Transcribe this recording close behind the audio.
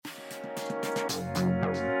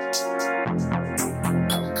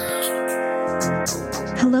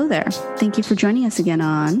Hello there. Thank you for joining us again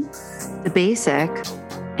on The Basic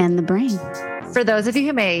and the Brain. For those of you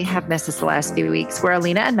who may have missed us the last few weeks, we're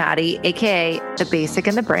Alina and Maddie, aka The Basic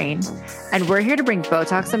and the Brain, and we're here to bring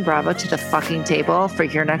Botox and Bravo to the fucking table for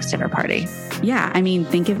your next dinner party. Yeah, I mean,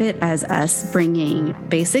 think of it as us bringing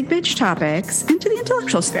basic bitch topics into the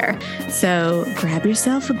intellectual sphere. So grab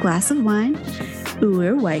yourself a glass of wine,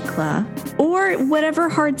 or White Claw, or whatever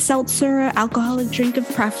hard seltzer or alcoholic drink of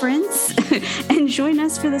preference, and join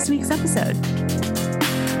us for this week's episode.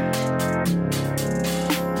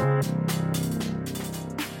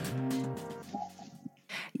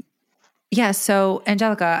 Yeah, so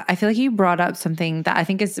Angelica, I feel like you brought up something that I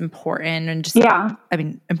think is important and just,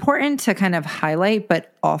 important to kind of highlight,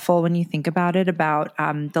 but awful when you think about it, about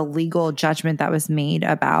the legal judgment that was made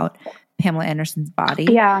about Pamela Anderson's body.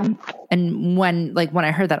 Yeah. And when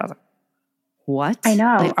I heard that, I was like, what? I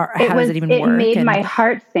know. Like, how does it even work? It made my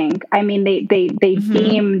heart sink. I mean, they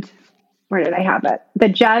deemed, where did I have it? The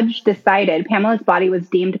judge decided Pamela's body was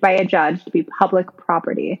deemed by a judge to be public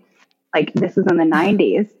property. Like, this was in the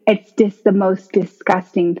 90s. It's just the most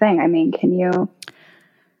disgusting thing. I mean, can you?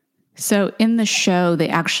 So in the show, they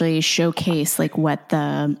actually showcase like what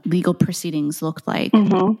the legal proceedings looked like.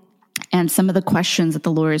 Mm-hmm. And some of the questions that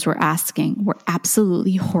the lawyers were asking were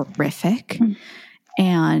absolutely horrific. Mm-hmm.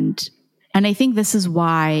 And I think this is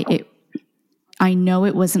why I know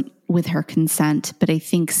it wasn't with her consent, but I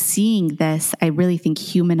think seeing this, I really think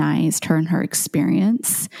humanized her and her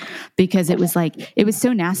experience, because it was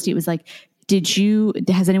so nasty. It was like,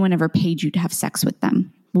 has anyone ever paid you to have sex with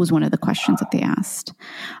them? Was one of the questions that they asked.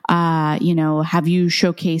 Have you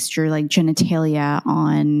showcased your like genitalia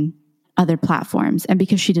on other platforms? And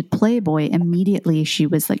because she did Playboy, immediately she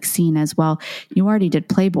was like seen as, well, you already did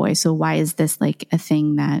Playboy, so why is this like a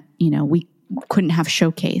thing that, we couldn't have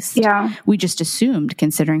showcased? Yeah. We just assumed,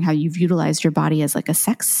 considering how you've utilized your body as like a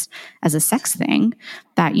sex thing,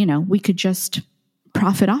 that, we could just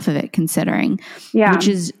profit off of it, considering, which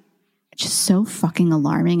is just so fucking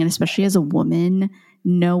alarming. And especially as a woman,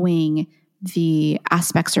 knowing the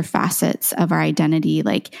aspects or facets of our identity,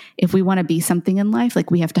 like if we want to be something in life, like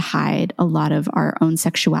we have to hide a lot of our own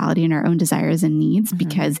sexuality and our own desires and needs,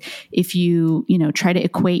 because if you, try to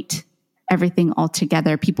equate everything all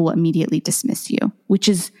together, people will immediately dismiss you, which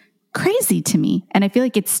is crazy to me. And I feel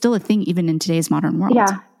like it's still a thing even in today's modern world.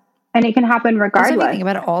 Yeah. And it can happen regardless. Also, think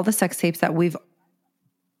about all the sex tapes that we've...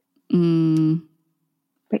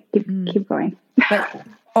 But keep going. But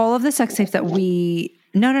all of the sex tapes that we...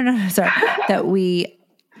 that we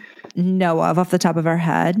know of off the top of our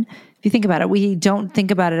head, if you think about it, we don't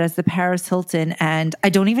think about it as the Paris Hilton, and I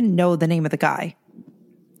don't even know the name of the guy.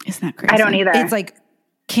 Isn't that crazy? I don't either. It's like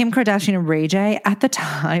Kim Kardashian and Ray J. At the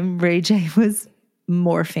time, Ray J was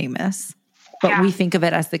more famous, but we think of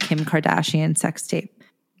it as the Kim Kardashian sex tape.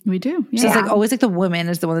 We do. Yeah. So it's like always like the woman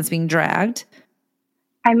is the one that's being dragged.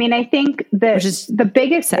 I mean, I think the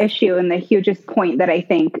biggest issue and the hugest point that I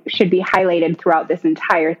think should be highlighted throughout this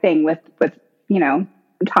entire thing with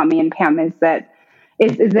Tommy and Pam is that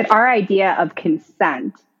our idea of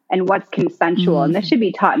consent and what's consensual, and this should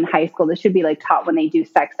be taught in high school. This should be like taught when they do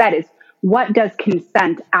sex ed, is what does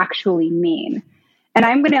consent actually mean? And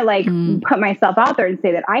I'm going to put myself out there and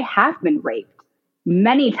say that I have been raped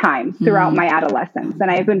many times throughout my adolescence.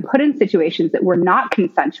 And I've been put in situations that were not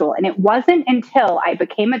consensual. And it wasn't until I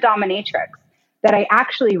became a dominatrix that I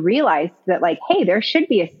actually realized that, like, hey, there should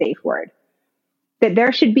be a safe word. That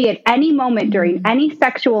there should be at any moment during any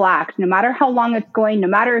sexual act, no matter how long it's going, no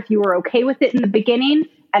matter if you were okay with it in the beginning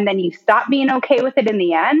and then you stop being okay with it in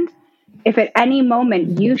the end, if at any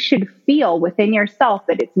moment you should feel within yourself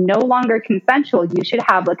that it's no longer consensual, you should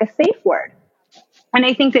have like a safe word. And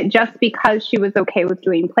I think that just because she was okay with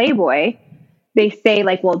doing Playboy, they say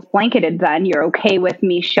like, well, it's blanketed then. You're okay with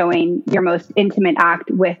me showing your most intimate act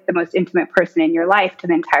with the most intimate person in your life to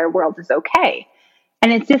the entire world is okay.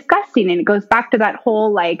 And it's disgusting. And it goes back to that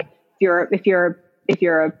whole, like, if you're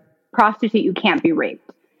a prostitute, you can't be raped.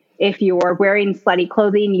 If you're wearing slutty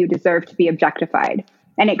clothing, you deserve to be objectified.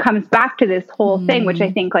 And it comes back to this whole thing, which I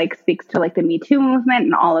think like speaks to like the Me Too movement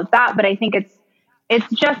and all of that. But I think it's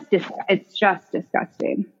just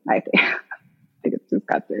disgusting. I think it's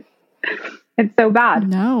disgusting. It's so bad.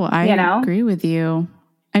 No, I agree with you.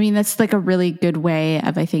 I mean, that's like a really good way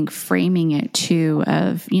of, I think, framing it too,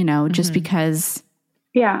 of, just because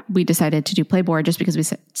we decided to do Playboy, or just because we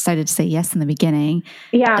decided to say yes in the beginning,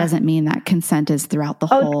 doesn't mean that consent is throughout the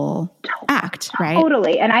whole act, right?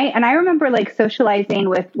 Totally. And I remember like socializing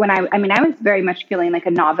with I was very much feeling like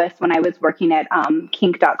a novice when I was working at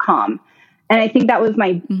kink.com. And I think that was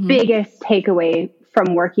my biggest takeaway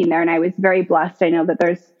from working there. And I was very blessed. I know that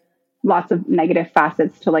there's lots of negative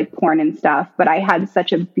facets to like porn and stuff, but I had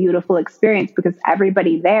such a beautiful experience because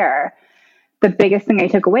everybody there, the biggest thing I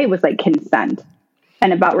took away was like consent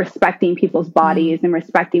and about respecting people's bodies and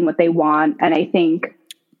respecting what they want. And I think,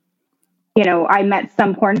 you know, I met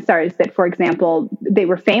some porn stars that, for example, they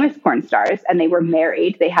were famous porn stars and they were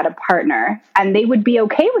married, they had a partner, and they would be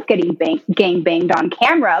okay with getting gang banged on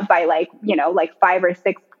camera by like, you know, like 5 or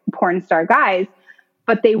 6 porn star guys.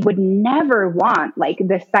 But they would never want like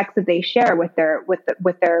the sex that they share with their,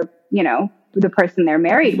 you know, the person they're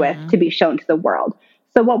married with to be shown to the world.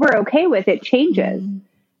 So what we're okay with, it changes.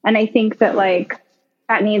 And I think that like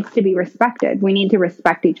that needs to be respected. We need to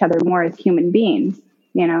respect each other more as human beings,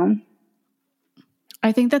 you know?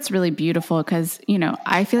 I think that's really beautiful because, you know,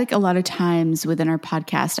 I feel like a lot of times within our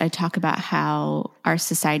podcast, I talk about how our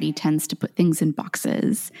society tends to put things in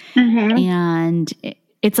boxes. And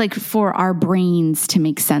it's like for our brains to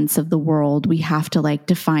make sense of the world, we have to like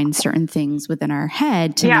define certain things within our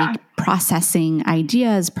head to make processing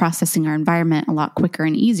ideas, processing our environment a lot quicker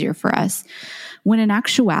and easier for us. When in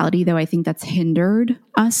actuality, though, I think that's hindered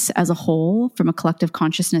us as a whole from a collective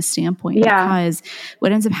consciousness standpoint. Because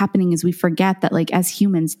what ends up happening is we forget that like as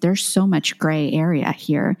humans, there's so much gray area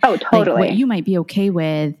here. Oh, totally. Like, what you might be okay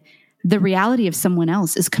with, the reality of someone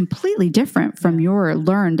else is completely different from your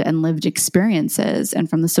learned and lived experiences and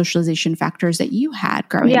from the socialization factors that you had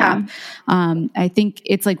growing up. I think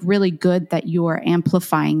it's like really good that you're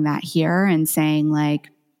amplifying that here and saying like,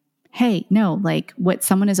 hey, no, like what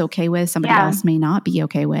someone is okay with, somebody else may not be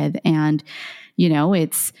okay with. And, you know,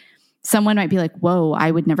 it's, someone might be like, whoa, I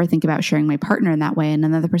would never think about sharing my partner in that way. And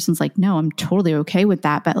another person's like, no, I'm totally okay with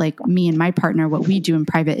that. But like me and my partner, what we do in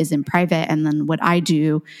private is in private. And then what I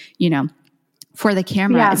do, you know, for the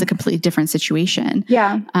camera is a completely different situation.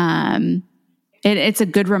 It's a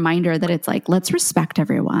good reminder that it's like, let's respect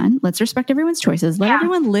everyone. Let's respect everyone's choices. Let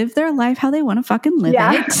everyone live their life how they want to fucking live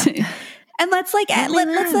it. And let's like,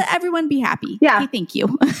 let's let everyone be happy. Okay, thank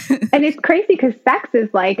you. And it's crazy because sex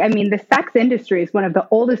is like, I mean, the sex industry is one of the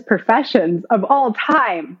oldest professions of all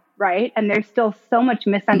time, right? And there's still so much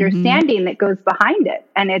misunderstanding that goes behind it.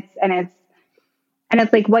 And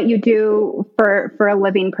it's like what you do for a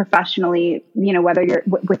living professionally, you know, whether you're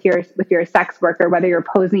with your sex worker, whether you're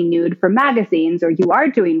posing nude for magazines or you are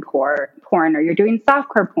doing porn or you're doing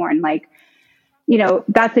softcore porn, like, you know,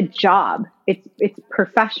 that's a job. It's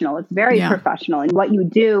professional. It's very professional. And what you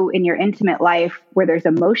do in your intimate life where there's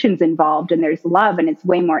emotions involved and there's love and it's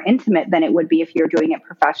way more intimate than it would be if you're doing it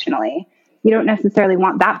professionally. You don't necessarily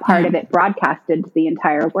want that part of it broadcasted to the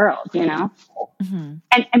entire world, you know?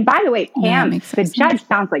 And by the way, Pam, the judge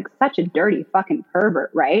sounds like such a dirty fucking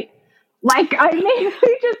pervert, right? Like, I mean,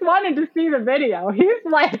 he just wanted to see the video. He's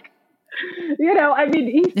like, you know, I mean,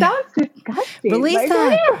 he sounds disgusting. Release like,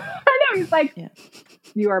 that. I know. He's like,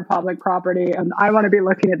 you are public property, and I want to be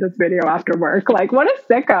looking at this video after work. Like, what a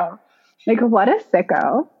sicko. Like, what a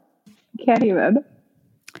sicko. Can't even.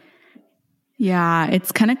 Yeah,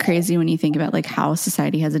 it's kind of crazy when you think about like how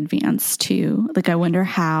society has advanced too. Like, I wonder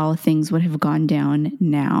how things would have gone down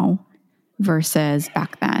now versus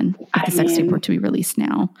back then if the sex tape were to be released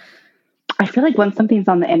now. I feel like when something's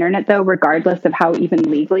on the internet, though, regardless of how even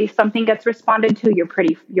legally something gets responded to, you're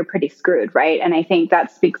pretty screwed, right? And I think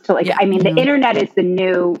that speaks to like, I mean, the internet is the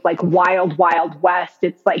new like wild, wild west.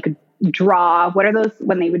 It's like draw. What are those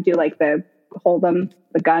when they would do like the hold'em,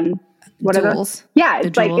 the gun? What are those? Yeah,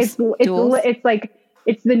 it's like it's like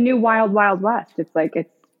it's the new wild, wild west. It's like it's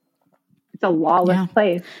a lawless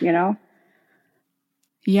place, you know.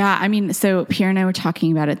 Yeah, I mean, so Pierre and I were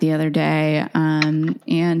talking about it the other day,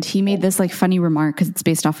 and he made this like funny remark because it's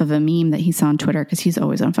based off of a meme that he saw on Twitter because he's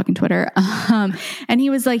always on fucking Twitter. And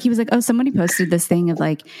he was like, oh, somebody posted this thing of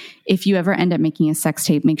like, if you ever end up making a sex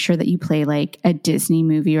tape, make sure that you play like a Disney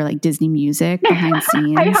movie or like Disney music behind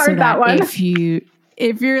scenes. I heard that one.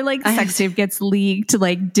 If your like sex tape gets leaked,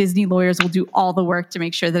 like Disney lawyers will do all the work to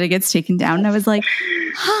make sure that it gets taken down. And I was like,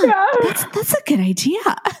 that's a good idea.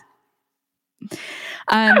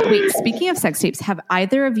 Wait, speaking of sex tapes, have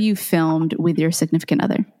either of you filmed with your significant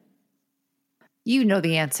other? You know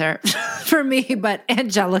the answer for me, but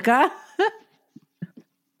Angelica.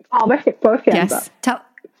 Both hands up.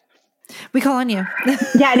 We call on you.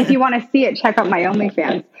 Yeah, and if you want to see it, check out my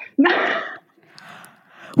OnlyFans.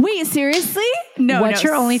 Wait, seriously? No. What's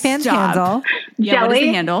your OnlyFans handle? Yeah, what is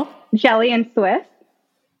the handle? Jelly and Swiss.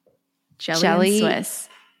 Jelly and Swiss.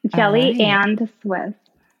 Jelly and Swiss.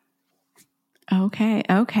 Okay.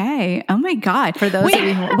 Oh my God. For those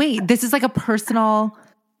wait, this is like a personal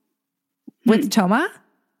with Toma?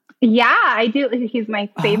 Yeah, I do. He's my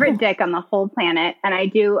favorite dick on the whole planet. And I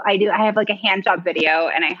have like a hand job video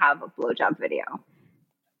and I have a blowjob video.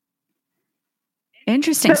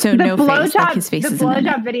 Interesting. So no face, like his face is in the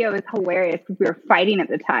blowjob video is hilarious because we were fighting at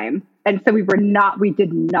the time. And so we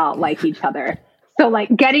did not like each other. So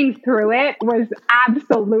like getting through it was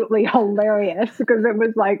absolutely hilarious because it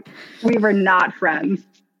was like, we were not friends.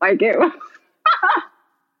 Like it was.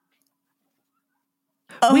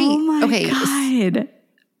 Oh my God.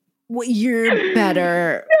 Well, you're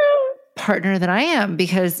better partner than I am,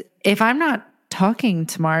 because if I'm not talking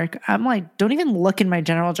to Mark, I'm like, don't even look in my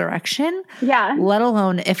general direction. Yeah. Let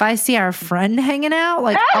alone if I see our friend hanging out,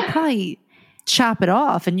 like I'll probably chop it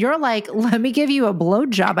off. And you're like, let me give you a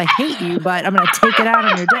blowjob. I hate you, but I'm going to take it out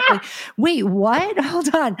on your dick. Like, wait, what?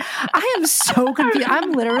 Hold on. I am so confused.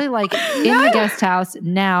 I'm literally like in the guest house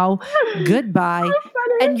now. Goodbye.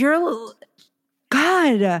 And you're,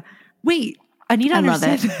 God, wait, I need to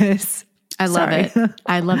understand this. I love it.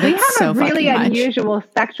 I love it. We have so a really fucking much. unusual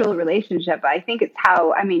sexual relationship. I think it's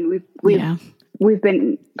how, I mean, we've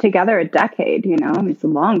been together a decade, you know, it's a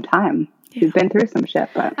long time. Yeah. We've been through some shit,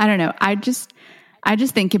 but I don't know. I just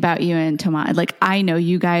think about you and Tomas. Like, I know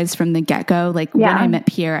you guys from the get-go. Like when I met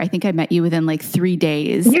Pierre, I think I met you within like 3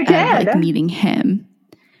 days of like meeting him.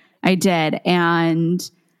 I did. And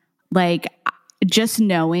like, just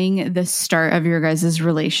knowing the start of your guys'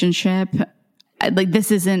 relationship, like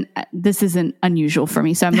this isn't unusual for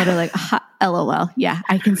me. So I'm literally like, LOL. Yeah,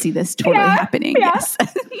 I can see this totally happening. Yeah. Yes.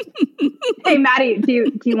 Hey, Maddie,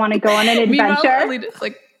 do you want to go on an adventure?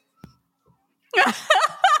 Like,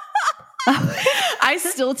 I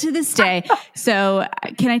still to this day. So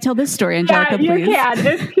can I tell this story, Angelica, please? Yeah, you can.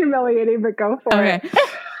 It's humiliating, but go for it.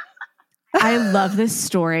 I love this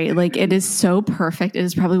story. Like, it is so perfect. It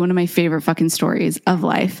is probably one of my favorite fucking stories of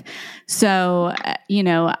life. So, you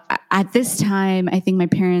know, at this time, I think my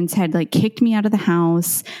parents had like kicked me out of the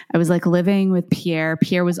house. I was like living with Pierre.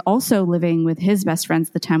 Pierre was also living with his best friends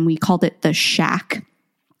at the time. We called it the shack.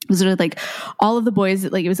 It was sort of like all of the boys,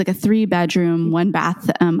 like it was like a 3-bedroom,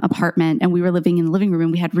 1-bath apartment, and we were living in the living room.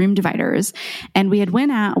 And we had room dividers, and we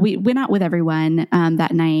went out with everyone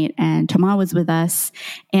that night. And Tomas was with us,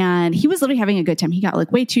 and he was literally having a good time. He got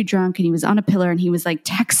like way too drunk, and he was on a pillar, and he was like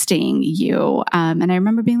texting you. And I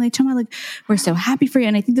remember being like, Tomas, like, we're so happy for you.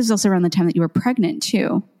 And I think this was also around the time that you were pregnant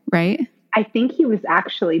too, right? I think he was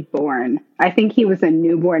actually born. I think he was a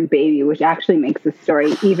newborn baby, which actually makes the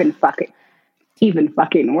story even fucking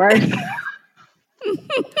worse.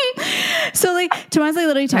 So like Tomas like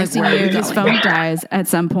literally texting you, his phone dies at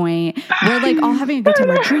some point. We're like all having a good time.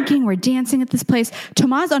 We're drinking, we're dancing at this place.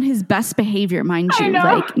 Tomas on his best behavior, mind you.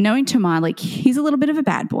 Like knowing Tomas, like he's a little bit of a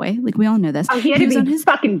bad boy. Like we all know this. Oh, he had to be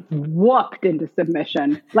fucking whooped into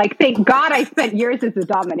submission. Like thank God I spent years as a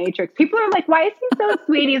dominatrix. People are like, why is he so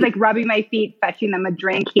sweet? He's like rubbing my feet, fetching them a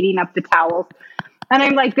drink, heating up the towels. And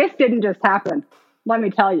I'm like, this didn't just happen. Let me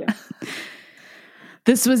tell you.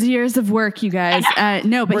 This was years of work, you guys.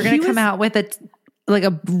 No, but we're going to come out with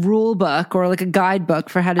a rule book or like a guidebook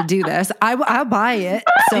for how to do this. I'll buy it.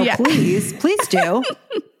 So please do.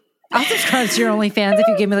 I'll subscribe to your OnlyFans if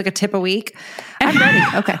you give me like a tip a week. I'm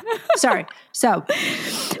ready. Okay. Sorry. So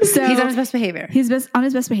he's on his best behavior. He's on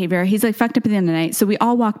his best behavior. He's like fucked up at the end of the night. So we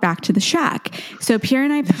all walk back to the shack. So Pierre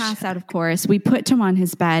and I pass out, of course. We put Tom on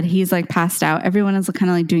his bed. He's like passed out. Everyone is kind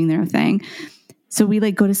of like doing their own thing. So we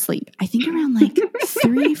like go to sleep. I think around like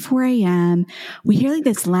 3, 4 a.m. we hear like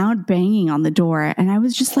this loud banging on the door. And I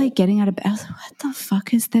was just like getting out of bed. I was like, what the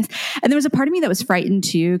fuck is this? And there was a part of me that was frightened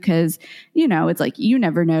too. Cause you know, it's like, you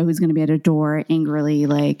never know who's going to be at a door angrily,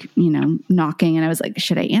 like, you know, knocking. And I was like,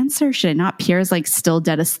 should I answer? Should I not? Pierre's like still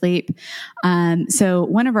dead asleep. So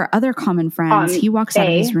one of our other common friends, he walks out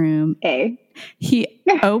of his room. He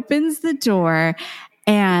opens the door.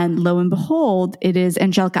 And lo and behold, it is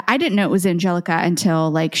Angelica. I didn't know it was Angelica until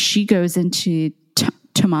like she goes into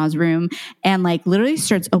Tomas' room and like literally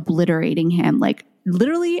starts obliterating him, like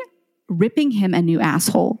literally ripping him a new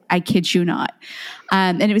asshole. I kid you not.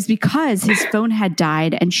 And it was because his phone had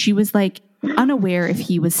died and she was like unaware if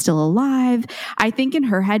he was still alive. I think in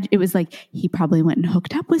her head, it was like, he probably went and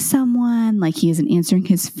hooked up with someone. Like he isn't answering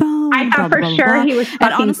his phone. I thought for sure he was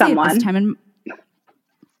fucking someone. At this time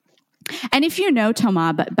and if you know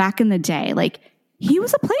Tomas, but back in the day, like he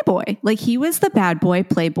was a playboy, like he was the bad boy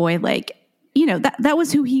playboy, like, you know, that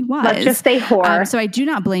was who he was. Let's just say whore. So I do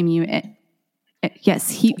not blame you. Yes,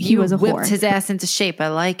 he was a whore. Whipped his ass into shape. I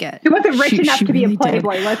like it. He wasn't rich enough to be really a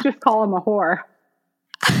playboy. Let's just call him a whore.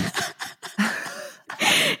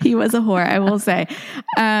 He was a whore, I will say.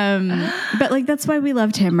 But like, that's why we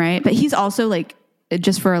loved him. Right. But he's also like,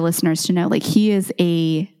 just for our listeners to know, like he is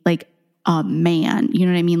a like a man. You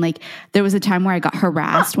know what I mean? Like there was a time where I got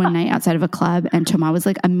harassed one night outside of a club and Thomas was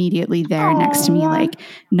like immediately there next to me, like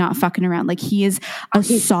not fucking around. Like he is a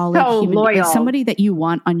solid so human loyal. Like somebody that you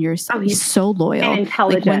want on your side. He's so loyal. And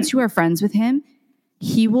intelligent. Like once you are friends with him,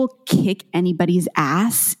 he will kick anybody's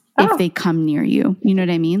ass if they come near you. You know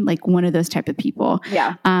what I mean? Like one of those type of people.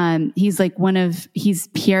 Yeah. He's like he's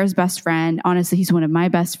Pierre's best friend. Honestly, he's one of my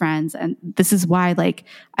best friends. And this is why like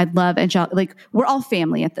I love Angelica. Like we're all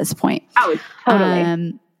family at this point. Oh,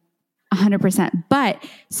 totally. 100%. But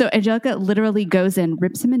so Angelica literally goes in,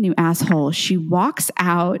 rips him a new asshole. She walks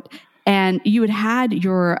out and you had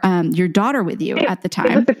your daughter with you at the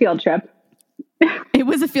time. It was a field trip. It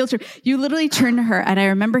was a field trip. You literally turned to her and I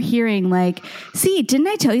remember hearing like, see, didn't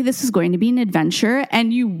I tell you this was going to be an adventure?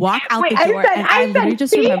 And you walk out the door I literally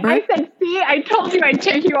just remember. I said, see, I told you I'd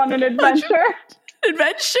take you on an adventure.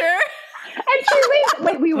 Adventure? And she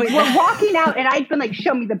leaves. We were walking out and I'd been like,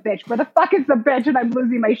 show me the bitch. Where the fuck is the bitch? And I'm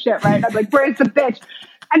losing my shit, right? I'm like, where's the bitch?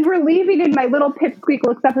 And we're leaving and my little pipsqueak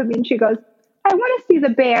looks up at me and she goes, I want to see the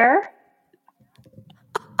bear.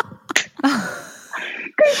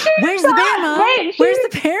 Where's the bear, Mom? Where's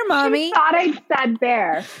the bear, Mommy? She thought I said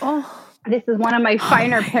bear. Oh, this is one of my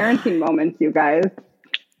finer parenting moments, you guys.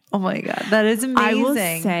 Oh my God, that is amazing. I will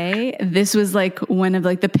say this was like one of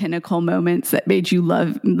like the pinnacle moments that made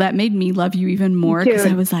me love you even more because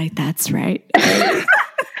I was like, that's right.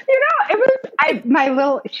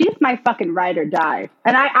 She's my fucking ride or die.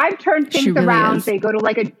 And I've turned things around. Is. They go to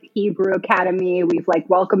like a Hebrew academy. We've like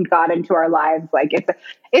welcomed God into our lives. Like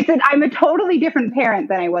I'm a totally different parent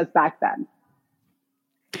than I was back then.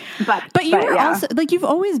 But you were also like, you've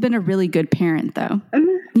always been a really good parent though.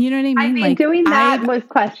 Mm-hmm. You know what I mean? I mean, like, doing that was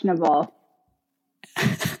questionable.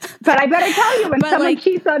 But I better tell you when someone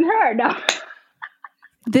cheats on her. No.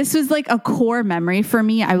 This was like a core memory for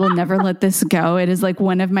me. I will never let this go. It is like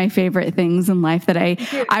one of my favorite things in life that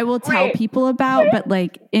I will tell people about, but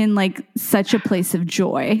like in like such a place of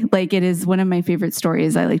joy. Like it is one of my favorite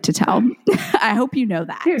stories I like to tell. I hope you know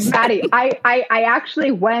that. Dude, Maddie, I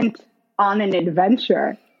actually went on an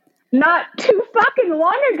adventure not too fucking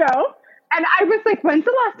long ago. And I was like, when's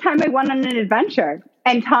the last time I went on an adventure?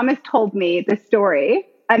 And Thomas told me the story.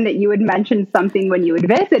 And that you had mentioned something when you had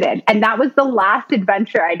visited. And that was the last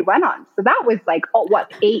adventure I'd went on. So that was like,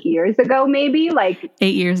 8 years ago, maybe? Like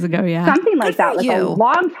 8 years ago, yeah. Something like that. Was a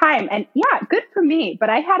long time. And yeah, good for me. But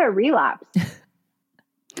I had a relapse.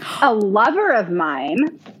 A lover of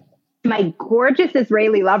mine, my gorgeous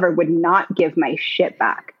Israeli lover, would not give my shit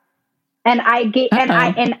back. And I gave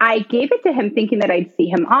it to him thinking that I'd see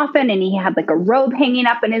him often. And he had like a robe hanging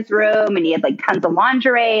up in his room and he had like tons of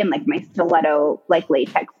lingerie and like my stiletto, like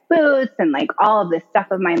latex boots and like all of this stuff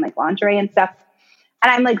of mine, like lingerie and stuff.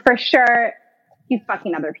 And I'm like, for sure, he's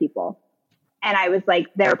fucking other people. And I was like,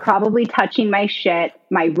 they're probably touching my shit.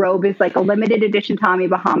 My robe is like a limited edition Tommy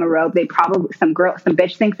Bahama robe. They probably, some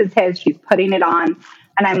bitch thinks it's his. She's putting it on.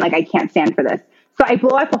 And I'm like, I can't stand for this. So I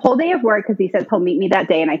blow up the whole day of work because he says he'll meet me that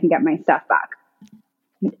day and I can get my stuff back.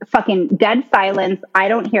 Fucking dead silence. I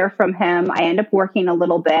don't hear from him. I end up working a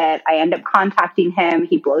little bit. I end up contacting him.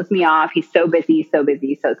 He blows me off. He's so busy. So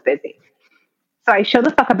I show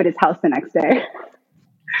the fuck up at his house the next day.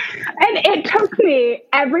 And it took me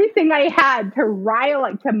everything I had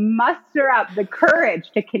to muster up the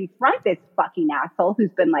courage to confront this fucking asshole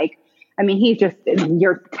who's been like, I mean, he's just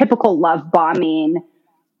your typical love bombing,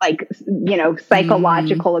 like, you know,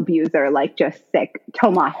 psychological abuser, like just sick.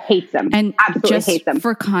 Toma hates him and absolutely hates him.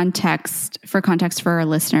 For context for our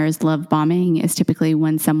listeners, love bombing is typically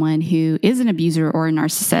when someone who is an abuser or a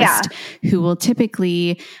narcissist who will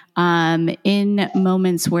typically, in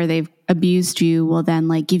moments where they've abused you, will then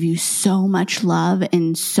like give you so much love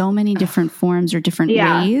in so many different forms or different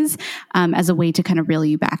ways, as a way to kind of reel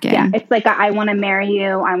you back in. Yeah, it's like, I want to marry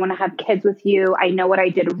you. I want to have kids with you. I know what I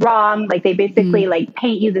did wrong. Like they basically like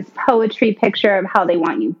paint you this poetry picture of how they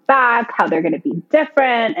want you back, how they're going to be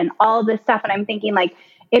different and all this stuff. And I'm thinking like,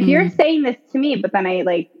 if you're saying this to me, but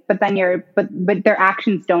their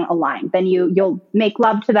actions don't align, then you'll make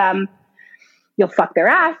love to them. You'll fuck their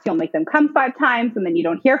ass. You'll make them come 5 times, and then you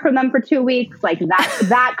don't hear from them for 2 weeks. Like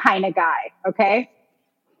that kind of guy. Okay.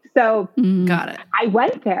 So got it. I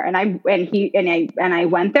went there, and I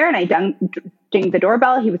went there, and I dinged the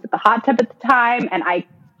doorbell. He was at the hot tub at the time, and I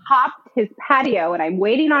hopped his patio, and I'm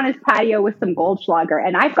waiting on his patio with some Goldschlager.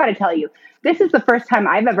 And I've got to tell you, this is the first time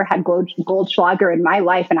I've ever had Goldschlager in my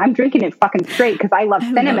life, and I'm drinking it fucking straight because I love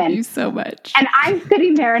cinnamon. I love you so much. And I'm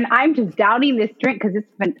sitting there and I'm just downing this drink because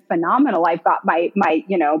it's been phenomenal. I've got my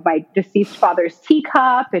deceased father's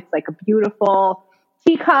teacup. It's like a beautiful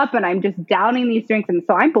teacup, and I'm just downing these drinks. And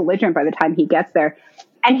so I'm belligerent by the time he gets there.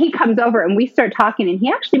 And he comes over and we start talking, and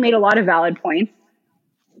he actually made a lot of valid points.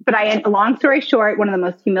 But long story short, one of the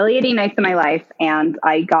most humiliating nights of my life, and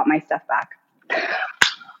I got my stuff back.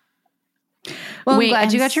 Well, I'm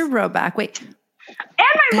glad you got your robe back. Wait. And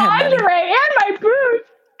my lingerie and my boots.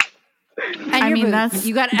 And I mean,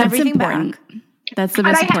 you got everything important. Back. That's the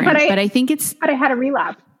most important. But I think it's... But I had a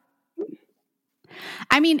relapse.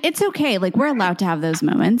 I mean, it's okay. Like, we're allowed to have those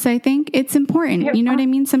moments. I think it's important. You know what I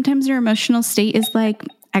mean? Sometimes your emotional state is like,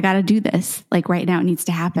 I got to do this. Like right now it needs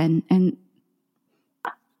to happen. And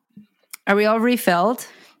are we all refilled?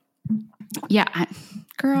 Yeah.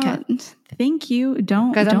 Girl, okay. Thank you.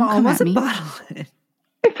 Don't I'm come almost at me. A bottle.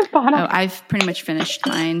 It's a bottle. Oh, I've pretty much finished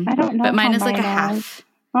mine. I don't know. But mine is like a half.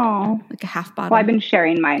 Oh. Like a half bottle. Well, I've been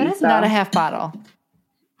sharing mine. That is not a half bottle.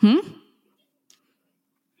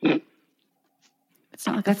 It's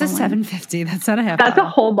not like that's a $7.50. That's not a half bottle. That's a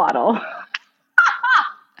whole bottle.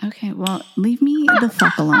 Okay, well, leave me the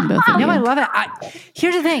fuck alone, both of you. No, I love it.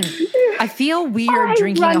 Here's the thing. I feel weird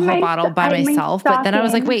drinking a whole bottle by myself, but then I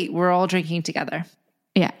was like, wait, we're all drinking together.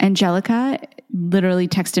 Yeah, Angelica literally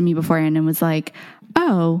texted me beforehand and was like,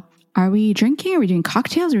 oh, are we drinking? Are we doing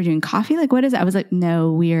cocktails? Are we doing coffee? Like, what is it? I was like,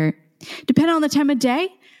 no, we're, depending on the time of day,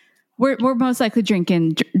 we're most likely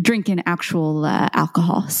drinking actual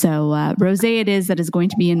alcohol. So rosé it is that is going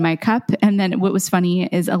to be in my cup. And then what was funny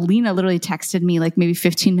is Alina literally texted me like maybe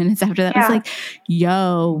 15 minutes after that. I was like,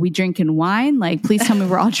 yo, we drinking wine? Like, please tell me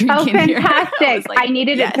we're all drinking. Oh, fantastic. I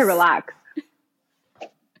needed it to relax.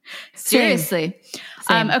 Seriously.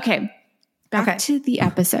 Same. Okay. Back to the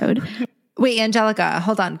episode. Wait, Angelica,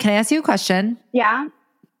 hold on. Can I ask you a question? Yeah.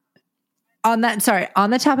 On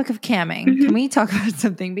the topic of camming, can we talk about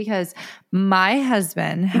something? Because my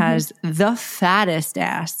husband has the fattest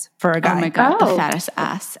ass for a guy. Oh my God, the fattest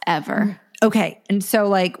ass ever. Okay. And so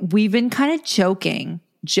like we've been kind of joking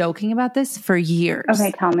about this for years.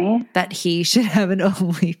 Okay, tell me. That he should have an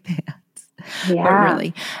OnlyFans. Yeah. But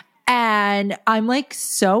really. And I'm like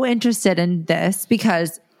so interested in this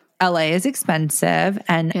because LA is expensive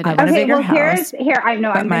and I want a bigger house. I'm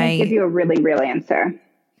going to give you a really real answer.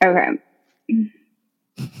 Okay.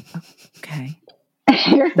 Okay.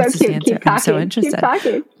 You're so cute. Keep talking. I'm so interested. Keep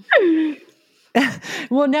talking.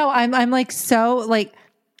 Well, no, I'm like so like,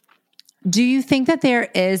 do you think that there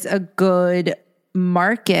is a good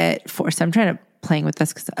market for, so I'm trying to playing with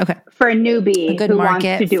this. Okay. For a newbie who wants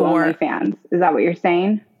to do OnlyFans. Is that what you're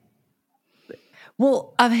saying?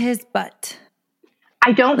 Well, of his butt.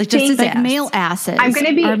 I don't like think just like male asses.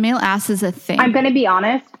 Are male asses a thing? I'm going to be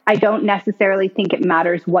honest. I don't necessarily think it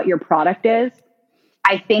matters what your product is.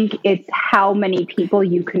 I think it's how many people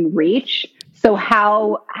you can reach. So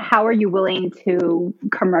how are you willing to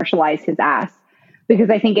commercialize his ass? Because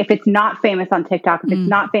I think if it's not famous on TikTok, if it's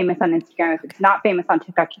not famous on Instagram, if it's not famous on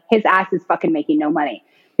TikTok, his ass is fucking making no money.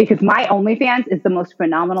 Because my OnlyFans is the most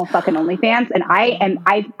phenomenal fucking OnlyFans, and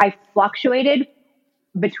I fluctuated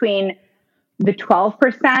between the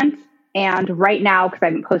 12% and right now, because I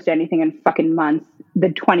haven't posted anything in fucking months, the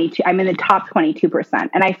 22. I'm in the top 22%,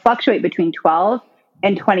 and I fluctuate between 12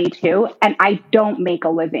 and 22, and I don't make a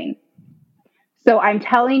living. So I'm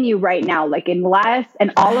telling you right now, like unless,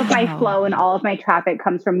 and all of my flow and all of my traffic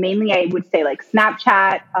comes from mainly, I would say like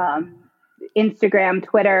Snapchat, Instagram,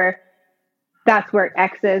 Twitter. That's where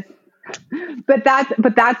X is, but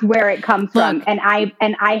that's where it comes from. And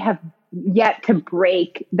I have yet to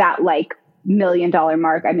break that like $1 million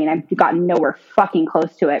mark. I mean, I've gotten nowhere fucking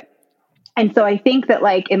close to it. And so I think that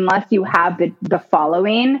like, unless you have the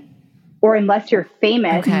following, or unless you're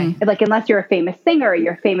famous, like unless you're a famous singer or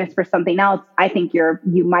you're famous for something else, I think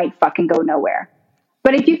you might fucking go nowhere.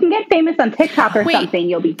 But if you can get famous on TikTok or something,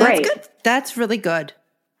 you'll be great. That's good. That's really good.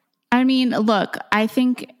 I mean, look, I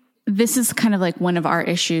think this is kind of like one of our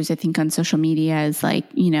issues, I think, on social media is like,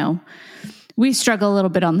 you know, we struggle a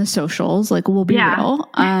little bit on the socials. Like, we'll be real.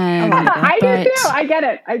 I do too. I get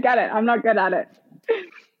it. I'm not good at it.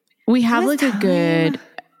 We have like a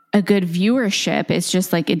good viewership. It's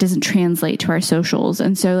just like, it doesn't translate to our socials.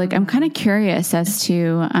 And so like, I'm kind of curious as to,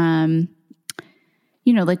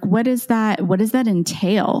 you know, like, what does that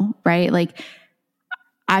entail? Right? Like,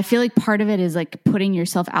 I feel like part of it is like putting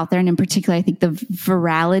yourself out there. And in particular, I think the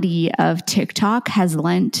virality of TikTok has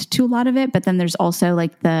lent to a lot of it. But then there's also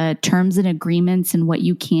like the terms and agreements and what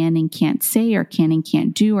you can and can't say or can and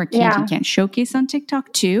can't do or can't and can't showcase on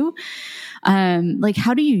TikTok too. Like,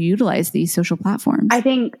 how do you utilize these social platforms?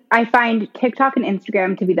 I find TikTok and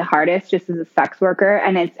Instagram to be the hardest just as a sex worker.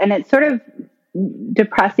 And it's sort of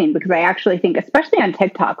depressing, because I actually think, especially on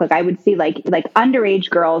TikTok, like I would see like underage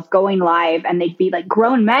girls going live, and they'd be like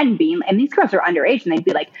grown men and these girls are underage, and they'd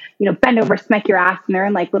be like, bend over, smack your ass, and they're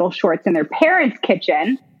in like little shorts in their parents'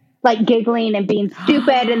 kitchen, like giggling and being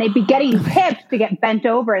stupid, and they'd be getting tips to get bent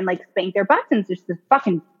over and like spank their butts. And it's just the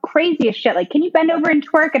fucking craziest shit. Like, can you bend over and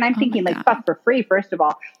twerk? And I'm thinking like, fuck, for free, first of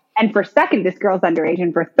all. And for second, this girl's underage.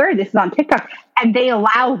 And for third, this is on TikTok, and they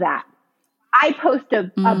allow that. I post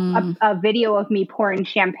a video of me pouring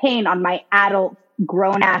champagne on my adult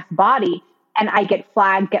grown ass body, and I get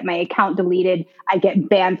flagged, get my account deleted. I get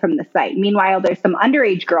banned from the site. Meanwhile, there's some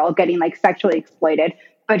underage girl getting like sexually exploited,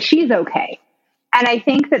 but she's okay. And I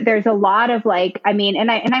think that there's a lot of like, I mean,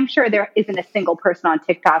 and I'm sure there isn't a single person on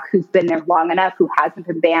TikTok who's been there long enough who hasn't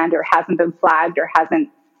been banned or hasn't been flagged or hasn't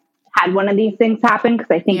had one of these things happen,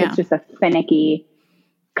 because I think it's just a finicky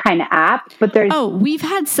kind of app. But there's we've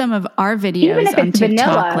had some of our videos even if on it's TikTok,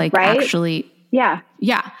 vanilla, like right? actually, yeah.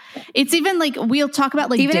 It's even like we'll talk about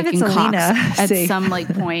like even dick if it's and Alina, cocks at some like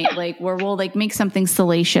point, like where we'll like make something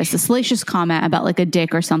salacious, a salacious comment about like a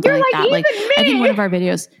dick or something like that. Like I think one of our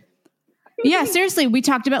videos. Yeah, seriously, we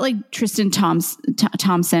talked about like Tristan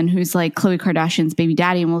Thompson, who's like Khloe Kardashian's baby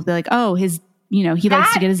daddy, and we'll be like, oh, his, he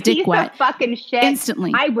likes to get his dick wet. Fucking shit.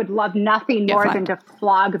 Instantly. I would love nothing more than to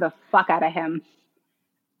flog the fuck out of him.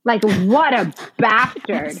 Like, what a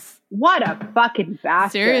bastard! What a fucking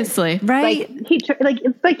bastard! Seriously, right? Like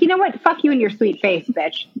it's like, you know what? Fuck you and your sweet face,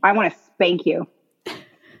 bitch. I want to spank you.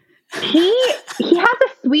 He has a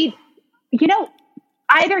sweet,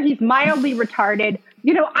 either he's mildly retarded.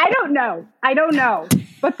 I don't know.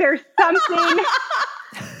 But there's something.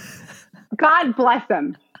 God bless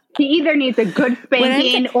him. He either needs a good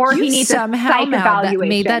spanking or he needs somehow a psych evaluation.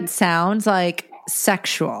 Made that sound like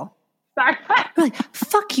sexual. Sorry. Like,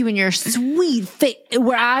 fuck you and your sweet face.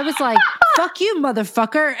 Where I was like, fuck you,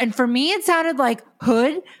 motherfucker. And for me, it sounded like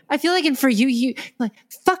hood. I feel like, and for you like,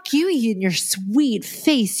 fuck you and your sweet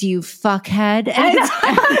face, you fuckhead. And it's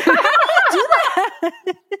do that.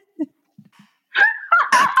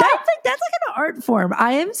 That's like an art form.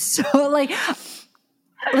 I am so like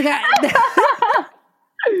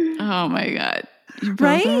oh my God.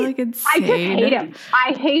 Right? Like I just hate him.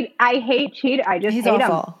 I hate cheater. He's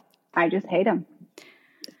awful. I just hate him.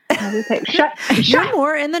 Shut. You're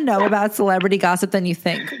more in the know about celebrity gossip than you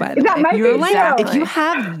think, by the way. You're like, so. If you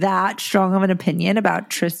have that strong of an opinion about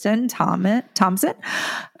Tristan Thompson,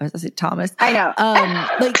 I was going to say Thomas. I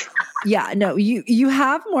know. You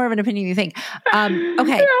have more of an opinion than you think.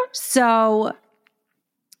 So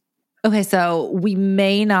we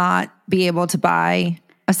may not be able to buy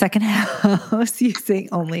a second house using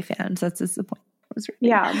OnlyFans. That's disappointing.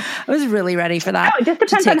 I was really ready for that. No, it just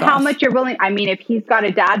depends on how much you're willing. I mean, if he's got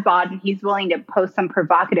a dad bod and he's willing to post some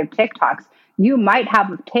provocative TikToks, you might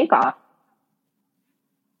have a takeoff.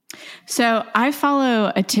 So I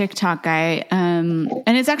follow a TikTok guy, and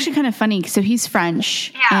it's actually kind of funny. So he's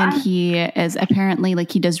French, and he is apparently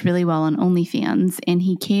like he does really well on OnlyFans, and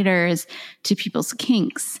he caters to people's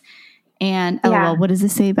kinks. And LOL, what does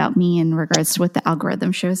this say about me in regards to what the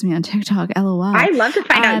algorithm shows me on TikTok? LOL. I love to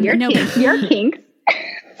find out your kinks. Your kinks.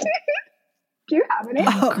 Do you have any?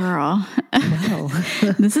 Oh, girl. No.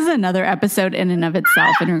 This is another episode in and of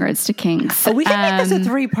itself in regards to kinks. We can make this a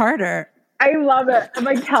 3-parter. I love it. I'm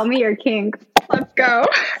like, tell me your kinks. Let's go.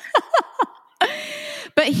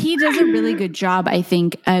 But he does a really good job, I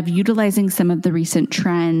think, of utilizing some of the recent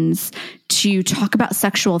trends to talk about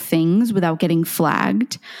sexual things without getting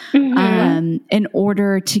flagged, in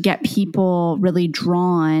order to get people really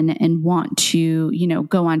drawn and want to,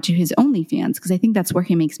 go onto his OnlyFans, because I think that's where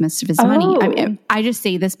he makes most of his money. I mean, I just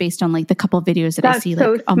say this based on like the couple of videos that I see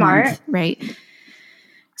like a month, right?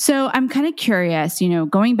 So I'm kind of curious,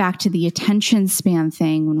 going back to the attention span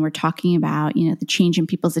thing when we're talking about, the change in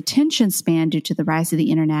people's attention span due to the rise of the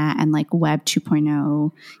internet and like web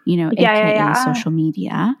 2.0, aka social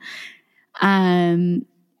media. And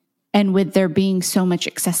with there being so much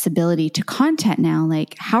accessibility to content now,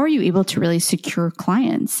 like how are you able to really secure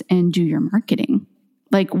clients and do your marketing?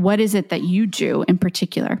 Like what is it that you do in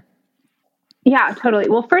particular? Yeah, totally.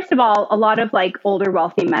 Well, first of all, a lot of like older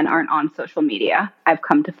wealthy men aren't on social media. I've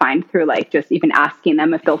come to find through like just even asking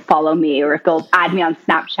them if they'll follow me or if they'll add me on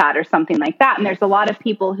Snapchat or something like that. And there's a lot of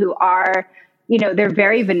people who are, they're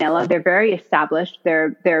very vanilla. They're very established.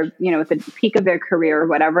 They're at the peak of their career or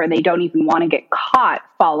whatever. And they don't even want to get caught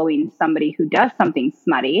following somebody who does something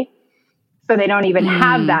smutty. So they don't even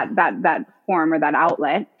have that form or that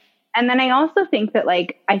outlet. And then I also think that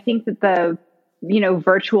the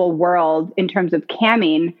virtual world in terms of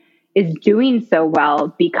camming is doing so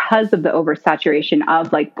well because of the oversaturation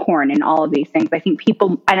of like porn and all of these things. I think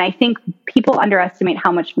people underestimate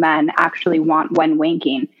how much men actually want when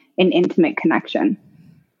wanking an intimate connection.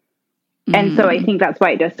 And so I think that's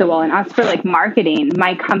why it does so well. And as for like marketing,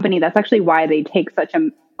 my company, that's actually why they take such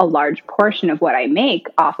a large portion of what I make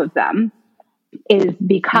off of them, is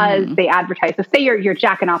because they advertise. So say you're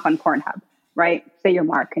jacking off on Pornhub, right? Say you're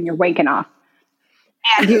Mark and you're wanking off.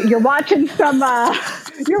 And you're watching some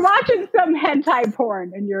hentai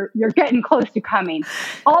porn, and you're getting close to coming.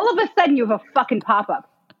 All of a sudden, you have a fucking pop up,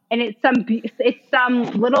 and it's some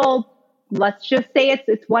little. Let's just say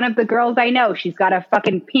it's one of the girls I know. She's got a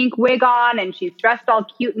fucking pink wig on, and she's dressed all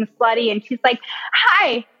cute and slutty, and she's like,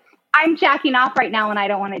 "Hi, I'm jacking off right now, and I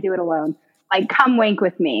don't want to do it alone. Like, come wank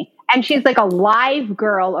with me." And she's like a live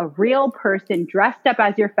girl, a real person, dressed up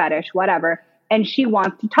as your fetish, whatever, and she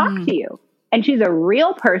wants to talk to you. And she's a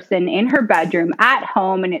real person in her bedroom at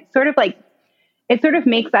home. And it sort of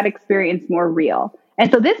makes that experience more real.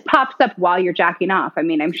 And so this pops up while you're jacking off. I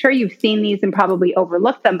mean, I'm sure you've seen these and probably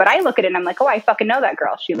overlooked them, but I look at it and I'm like, oh, I fucking know that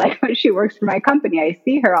girl. She works for my company. I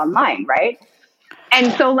see her online. Right.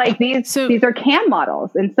 And so like these are cam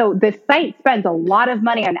models. And so this site spends a lot of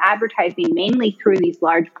money on advertising, mainly through these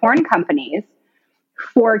large porn companies,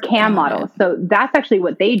 for cam models. So that's actually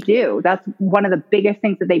what they do. That's one of the biggest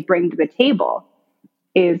things that they bring to the table,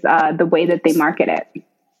 is the way that they market it.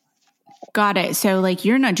 Got it. So like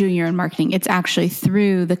you're not doing your own marketing. It's actually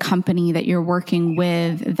through the company that you're working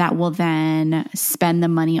with that will then spend the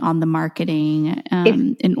money on the markeing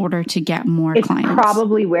in order to get more clients. It's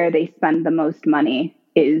probably where they spend the most money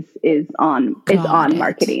is on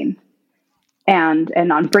marketing and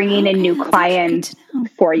on bringing in new clients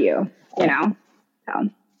for you, you know? So.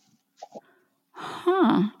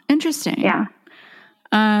 Huh. Interesting. Yeah.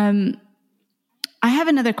 I have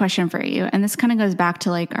another question for you, and this kind of goes back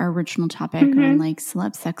to like our original topic on like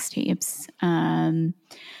celeb sex tapes.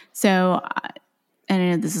 So I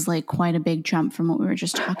know this is like quite a big jump from what we were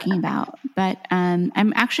just talking about, but I'm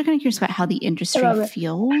actually kind of curious about how the industry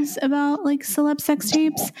feels about like celeb sex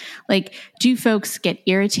tapes. Like, do folks get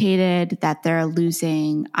irritated that they're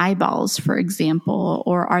losing eyeballs, for example,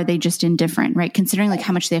 or are they just indifferent, right? Considering like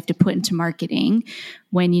how much they have to put into marketing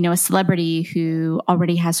when, you know, a celebrity who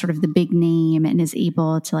already has sort of the big name and is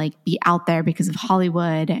able to like be out there because of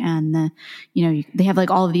Hollywood and the, you know, they have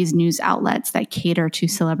like all of these news outlets that cater to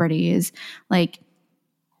celebrities. Like,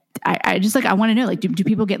 I just like, I want to know, like, do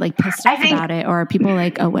people get like pissed off about it, or are people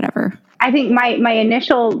like, oh, whatever? I think my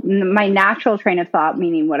natural train of thought,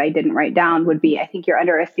 meaning what I didn't write down, would be, I think you're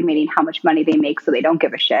underestimating how much money they make, so they don't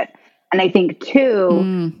give a shit. And I think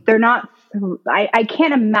too, they're not, I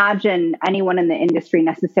can't imagine anyone in the industry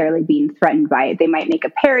necessarily being threatened by it. They might make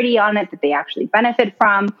a parody on it that they actually benefit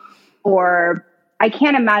from, or I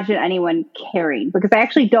can't imagine anyone caring, because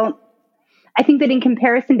I think that in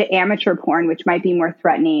comparison to amateur porn, which might be more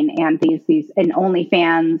threatening, and these and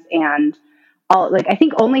OnlyFans and all, like, I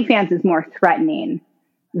think OnlyFans is more threatening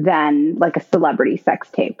than like a celebrity sex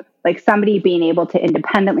tape. Like somebody being able to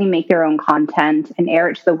independently make their own content and air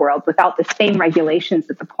it to the world without the same regulations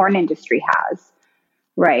that the porn industry has,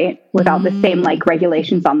 right? Without the same like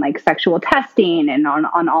regulations on like sexual testing and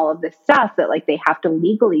on all of this stuff that like they have to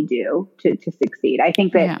legally do to succeed. I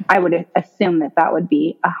think that I would assume that would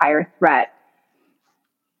be a higher threat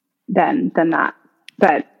than that.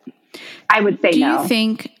 But I would say no.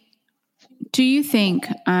 Do you think,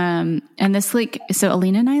 and this like, so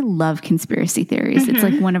Alina and I love conspiracy theories. It's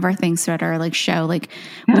like one of our things throughout our like show. Like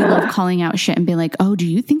we love calling out shit and being like, oh, do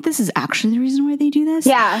you think this is actually the reason why they do this?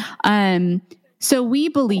 Yeah. So we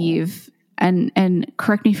believe, and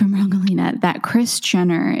correct me if I'm wrong, Alina, that Kris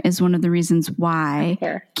Jenner is one of the reasons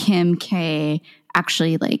why Kim K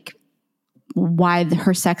actually like, why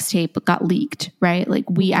her sex tape got leaked, right? Like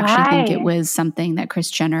we actually think it was something that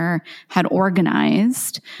Kris Jenner had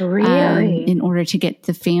organized in order to get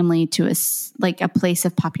the family to a place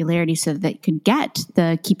of popularity so that they could get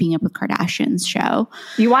the Keeping Up with Kardashians show.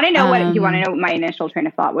 You want to know what my initial train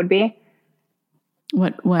of thought would be?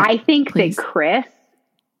 What? I think that Kris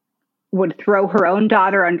would throw her own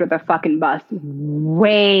daughter under the fucking bus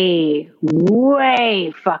way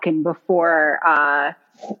fucking before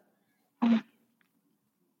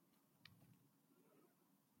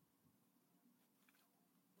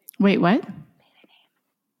Wait, what?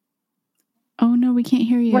 Oh no, we can't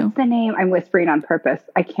hear you. What's the name? I'm whispering on purpose.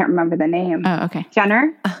 I can't remember the name. Oh, okay.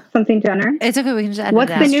 Jenner? Something Jenner? It's okay. We can just edit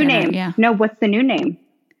What's the new Jenner, name? Yeah. No, what's the new name?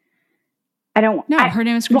 her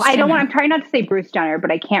name is Kris Jenner. I'm trying not to say Bruce Jenner,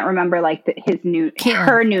 but I can't remember like her new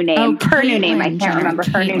name. Her new name. I can't remember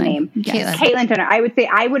her new name. Caitlyn Jenner.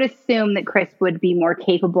 I would assume that Kris would be more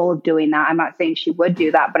capable of doing that. I'm not saying she would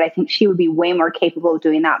do that, but I think she would be way more capable of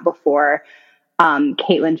doing that before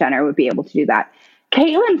Caitlyn Jenner would be able to do that.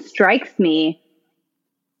 Caitlyn strikes me,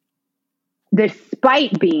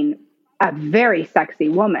 despite being a very sexy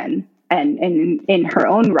woman and in her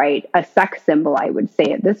own right, a sex symbol, I would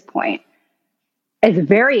say at this point, is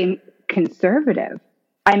very conservative.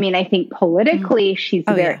 I mean, I think politically she's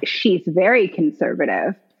very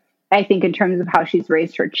conservative. I think in terms of how she's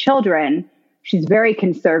raised her children, she's very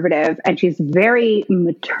conservative, and she's very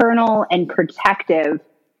maternal and protective,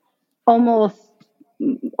 almost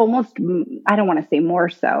I don't want to say more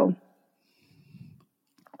so,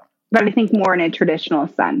 but I think more in a traditional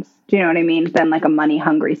sense. Do you know what I mean? Than like a money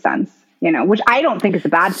hungry sense, which I don't think is a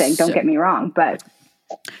bad thing. Don't get me wrong, but.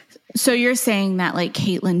 So you're saying that like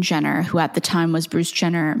Caitlyn Jenner, who at the time was Bruce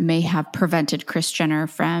Jenner, may have prevented Kris Jenner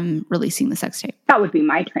from releasing the sex tape? That would be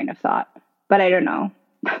my train of thought, but I don't know.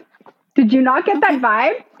 Did you not get that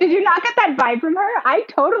vibe? Did you not get that vibe from her? I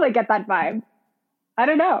totally get that vibe. I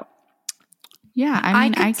don't know. Yeah, I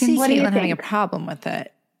mean, I can see Caitlyn having a problem with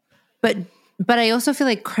it, but I also feel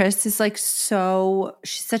like Kris is like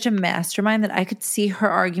she's such a mastermind that I could see her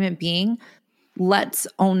argument being, let's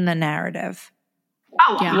own the narrative.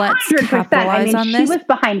 Oh, yeah. Let's 100%. Capitalize on this. She was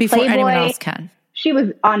behind before Playboy. Anyone else can. She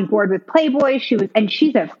was on board with Playboy. She is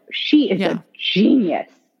a genius.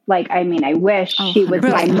 Like, I mean, I wish she was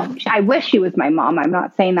my mom. I wish she was my mom. I'm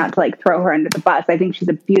not saying that to like throw her under the bus. I think she's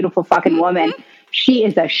a beautiful fucking woman. She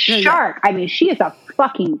is a shark. I mean, she is a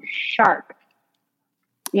fucking shark.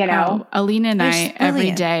 Alina and I,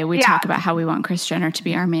 every day, we talk about how we want Kris Jenner to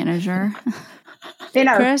be our manager. In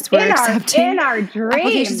our dreams.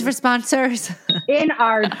 Applications for sponsors. In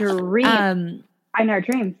our dreams. In our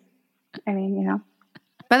dreams. I mean,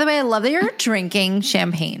 By the way, I love that you're drinking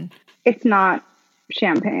champagne. It's not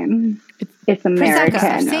champagne. It's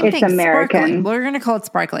American. It's American. Sparkling. We're going to call it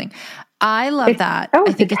sparkling. I love that.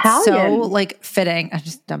 I think Italian. It's so like fitting. I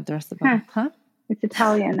just dumped the rest of the bottle. Huh? It's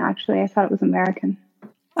Italian, actually. I thought it was American.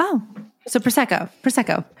 Oh, so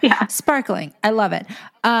Prosecco. Yeah. Sparkling. I love it.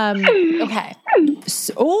 Okay.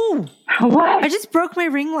 What? I just broke my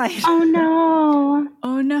ring light. Oh, no.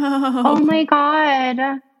 Oh, my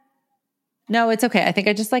God. No, it's okay. I think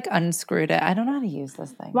I just like unscrewed it. I don't know how to use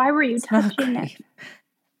this thing. Why were you touching it?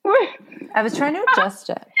 I was trying to adjust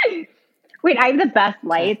it. Wait, I have the best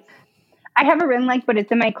lights. I have a ring light, but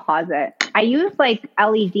it's in my closet. I use like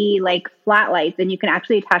LED, like flat lights, and you can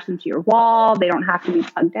actually attach them to your wall. They don't have to be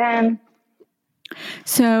plugged in.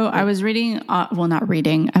 So I was reading, not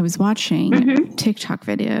reading, I was watching TikTok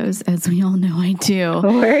videos, as we all know I do.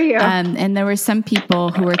 Where are you? And there were some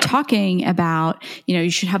people who were talking about, you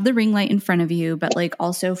should have the ring light in front of you, but like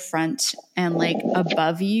also front and like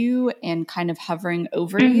above you and kind of hovering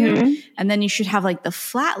over you. And then you should have like the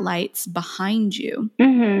flat lights behind you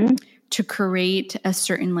to create a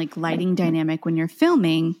certain like lighting dynamic when you're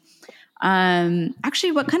filming.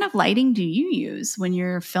 Actually, what kind of lighting do you use when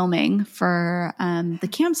you're filming for the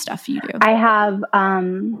cam stuff you do? I have,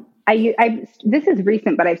 this is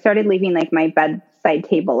recent, but I've started leaving like my bedside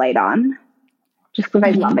table light on just because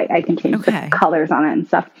I love it. I can change the colors on it and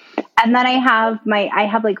stuff. And then I have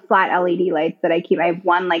like flat LED lights that I keep. I have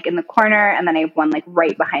one like in the corner, and then I have one like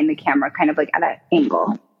right behind the camera, kind of like at an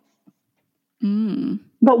angle.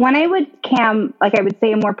 But when I would cam, like I would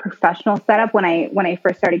say a more professional setup, when I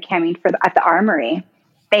first started camming at the Armory,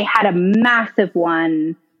 they had a massive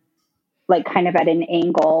one, like kind of at an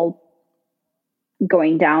angle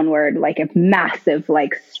going downward, like a massive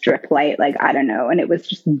like strip light, like I don't know, and it was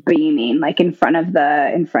just beaming like in front of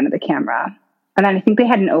the camera. And then I think they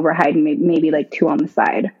had an overhead and maybe like two on the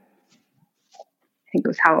side. I think it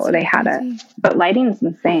was how they had it. But lighting is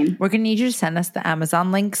insane. We're going to need you to send us the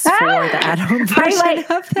Amazon links for the at-home version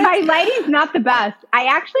of this. My lighting's not the best. I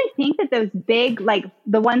actually think that those big, like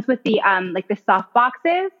the ones with the like the soft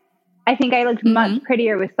boxes, I think I looked much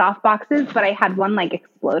prettier with soft boxes, but I had one like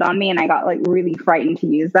explode on me and I got like really frightened to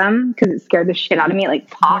use them because it scared the shit out of me. It like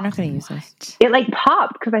popped. We're not going to use this. It like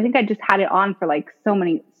popped because I think I just had it on for like so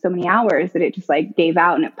many hours that it just like gave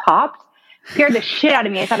out and it popped. Scared the shit out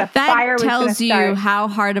of me. I thought a fire was going to start. That tells you how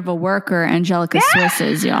hard of a worker Angelica Swiss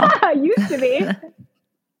is, y'all. Used to be.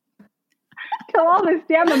 Till all this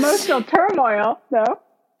damn emotional turmoil, though.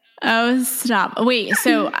 Oh, stop. Wait,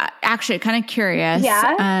 so actually kind of curious.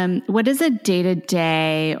 Yeah. What does a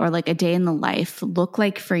day-to-day or like a day in the life look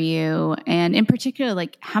like for you? And in particular,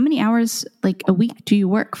 like how many hours like a week do you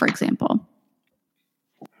work, for example?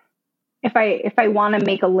 if I want to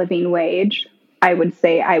make a living wage, I would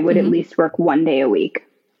say I would at least work 1 day a week.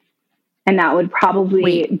 And that would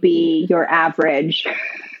probably be your average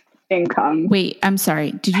income. Wait, I'm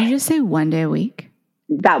sorry. Did you just say 1 day a week?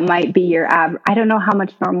 That might be your average. I don't know how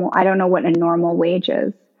much I don't know what a normal wage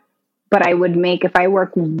is, but I would make, if I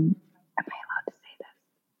work, am I allowed to say this?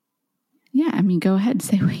 Yeah, I mean, go ahead.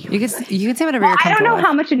 Say what you can say whatever you're comfortable I don't know with.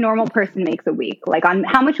 how much a normal person makes a week. Like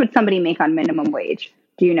how much would somebody make on minimum wage?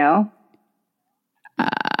 Do you know?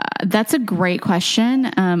 That's a great question.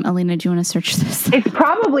 Alina, do you want to search this? It's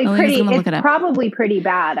probably pretty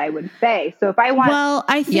bad, I would say. So if I want,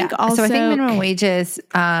 I think also, so I think minimum wage is,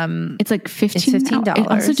 it's like $15. It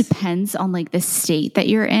also depends on like the state that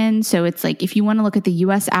you're in. So it's like, if you want to look at the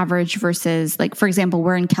US average versus, like, for example,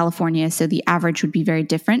 we're in California, so the average would be very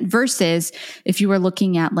different versus if you were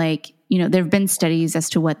looking at like, there have been studies as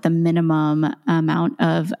to what the minimum amount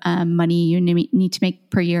of money you need to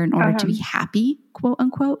make per year in order to be happy, quote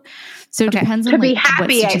unquote. So it depends on, to be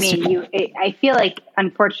happy. I mean, I feel like,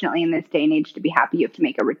 unfortunately, in this day and age, to be happy, you have to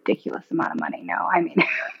make a ridiculous amount of money. No, I mean,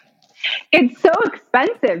 it's so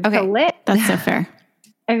expensive to live. That's so fair.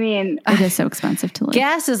 I mean, it is so expensive to live.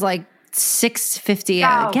 Gas is like $6.50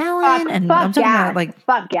 a gallon, and I'm talking about like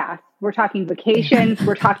fuck gas. We're talking vacations.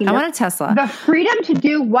 We're talking. I want a Tesla. The freedom to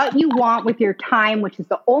do what you want with your time, which is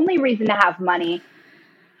the only reason to have money.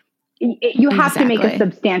 You have to make a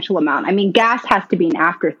substantial amount. I mean, gas has to be an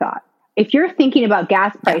afterthought. If you're thinking about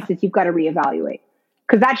gas prices, you've got to reevaluate,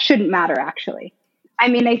 because that shouldn't matter, actually. I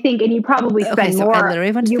mean, I think, and you probably spend more. I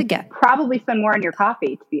literally went to the gas. Probably spend more on your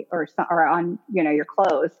coffee or on your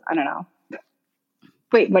clothes. I don't know.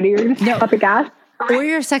 Wait, what are you going to say about the gas? Or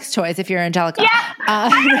your sex toys if you're Angelica. Yeah,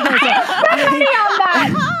 money on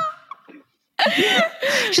that.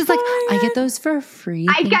 She's like, I get those for free.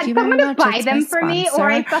 I get someone to buy them for me,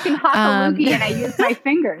 or I fucking hop a loogie and I use my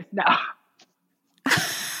fingers. No.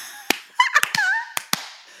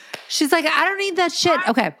 She's like, I don't need that shit.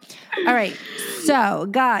 Okay. All right. So,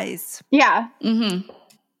 guys. Yeah.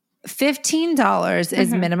 $15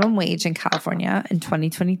 is minimum wage in California in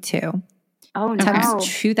 2022. Oh, no. Times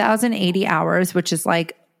 2,080 hours, which is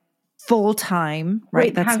like full time, right?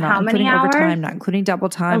 Wait, that's not including overtime, not including double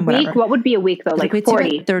time, whatever. What would be a week though? Like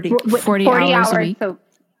 40. 40 hours a week. So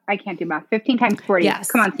I can't do math. 15 times 40.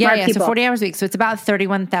 Yes. Come on, smart people. So 40 hours a week. So it's about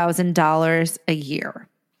 $31,000 a year.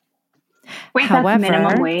 Wait, that's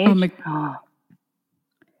minimum wage?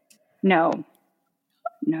 No.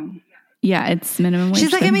 Yeah, it's minimum wage.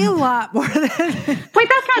 She's like, I make a lot more than Wait,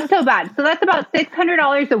 that's not so bad. So that's about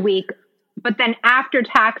 $600 a week. But then after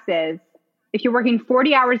taxes, if you're working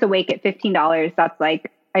 40 hours a week at $15, that's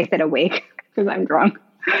like, I said a week because I'm drunk.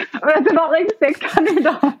 That's about like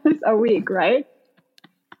 $600 a week, right?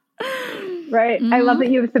 Right? I love that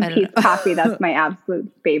you have some Pete's coffee. That's my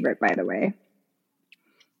absolute favorite, by the way.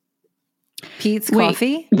 Pete's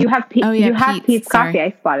coffee? You have Pete's coffee.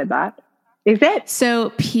 I spotted that. Is it?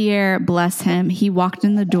 So Pierre, bless him, he walked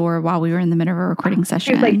in the door while we were in the middle of a recording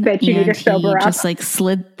session. He's like, bitch, you need to sober up. Just like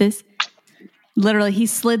slid this. Literally, he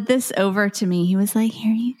slid this over to me. He was like,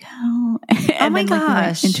 here you go. And my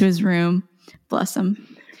gosh. Went into his room. Bless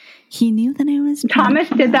him. He knew that I was drunk. Thomas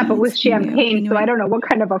did that, but with champagne, so I don't know what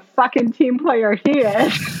kind of a fucking team player he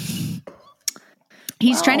is.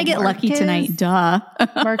 He's trying to get lucky tonight. Duh.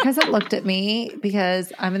 Mark hasn't looked at me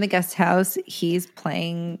because I'm in the guest house. He's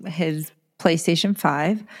playing his PlayStation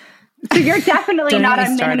 5. So you're definitely not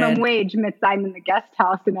on minimum wage, Miss. I'm in the guest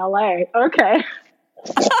house in LA. Okay.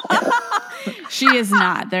 She is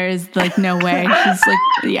not. There is like no way. She's like,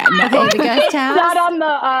 yeah, no. Okay, the guest house. Not on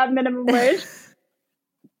the minimum wage.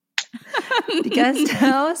 The guest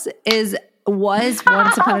house was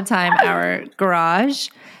once upon a time our garage.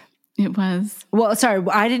 It was. Well, sorry,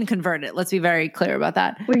 I didn't convert it. Let's be very clear about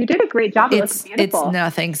that. Well, you did a great job. It looks beautiful. It's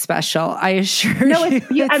nothing special. I assure you. It's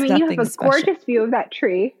you have a gorgeous view of that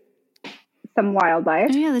tree. Some wildlife.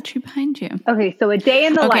 Oh yeah, the tree behind you. Okay, so a day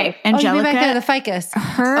in the life. Angelica, back there, the ficus.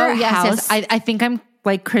 Her house. Yes. I think I'm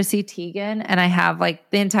like Chrissy Teigen, and I have like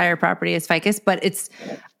the entire property is ficus, but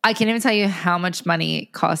I can't even tell you how much money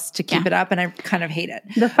it costs to keep it up, and I kind of hate it.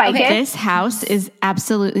 The ficus. Okay, this house is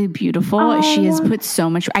absolutely beautiful. Oh. She has put so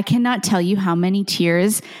much. I cannot tell you how many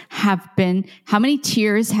tears have been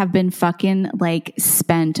fucking like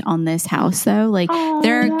spent on this house though. Like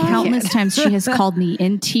there are countless times she has called me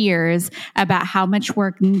in tears about how much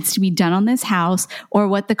work needs to be done on this house, or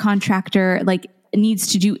what the contractor like needs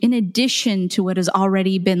to do in addition to what has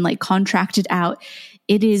already been like contracted out.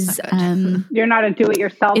 It is. You're not a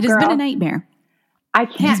do-it-yourself. It has been a nightmare. I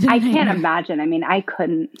can't imagine. I mean, I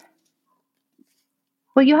couldn't.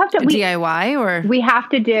 Well, you have to DIY, or we have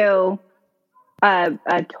to do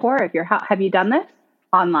a tour of your house. Have you done this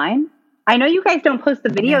online? I know you guys don't post the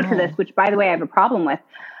video to this, which, by the way, I have a problem with.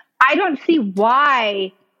 I don't see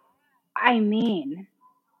why. I mean,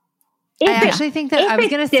 I actually think that I was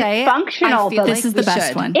going to say, dysfunctional. I feel this is the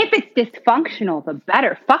best one. If it's dysfunctional, the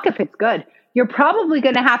better. Fuck if it's good. You're probably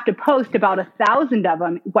going to have to post about 1,000 of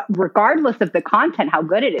them, regardless of the content, how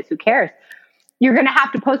good it is. Who cares? You're going to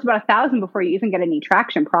have to post about 1,000 before you even get any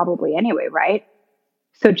traction, probably anyway, right?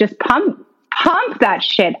 So just pump that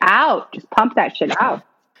shit out. Just pump that shit out.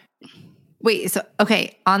 Wait, so,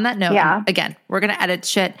 okay, on that note, again, we're going to edit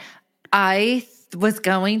shit. I was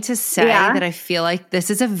going to say that I feel like this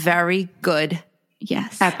is a very good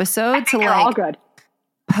episode to like all good.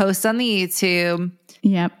 Post on the YouTube.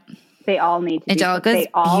 Yep. They all need to Angelica's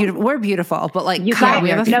beautiful. We're beautiful, but like, you guys,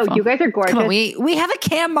 you guys are gorgeous. Come on, we have a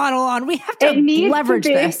cam model on. We have to leverage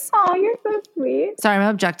this. Oh, you're so sweet. Sorry, I'm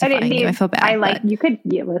objectifying you. I feel bad. You could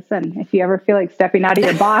listen, if you ever feel like stepping out of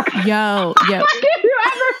your box. Yo. If you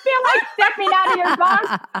ever feel like stepping out of your box.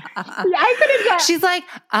 I could have done. She's like,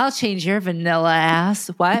 I'll change your vanilla ass.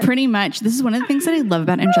 What? Pretty much. This is one of the things that I love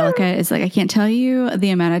about Angelica is like, I can't tell you the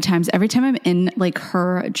amount of times every time I'm in like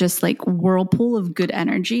her just like whirlpool of good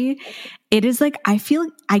energy, it is like, I feel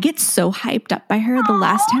like I get so hyped up by her. The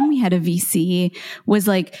last time we had a VC was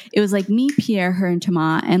like, it was like me, Pierre, her, and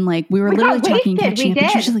Thomas. And like, we were literally talking, catching up.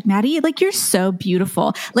 And she was just like, Maddie, like, you're so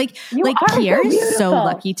beautiful. Like Pierre is so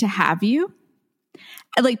lucky to have you.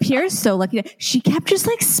 Like Pierre is so lucky. She kept just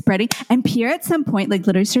like spreading. And Pierre at some point, like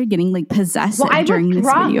literally started getting like possessive during this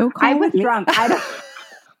video call. I was drunk. I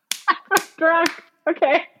was drunk.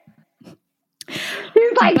 Okay.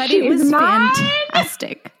 He's like, but it was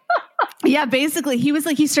fantastic. Yeah, basically, he was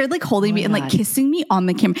like, he started like holding me and like kissing me on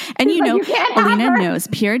the camera. And you know, Alina knows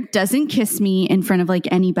Pierre doesn't kiss me in front of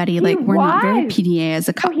like anybody. Like we're not very PDA as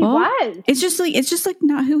a couple. It's just like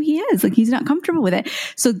not who he is. Like he's not comfortable with it.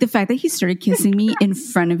 So the fact that he started kissing me in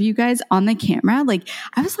front of you guys on the camera, like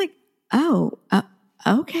I was like, oh,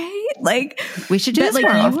 okay. Like we should do this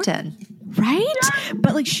more often. Right? Yeah.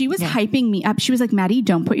 But like she was hyping me up. She was like, Maddie,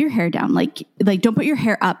 don't put your hair down. Like don't put your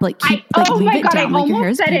hair up. Like keep leave it down. Like your hair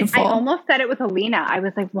is beautiful. I almost said it with Alina. I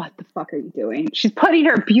was like, what the fuck are you doing? She's putting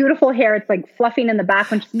her beautiful hair. It's like fluffing in the back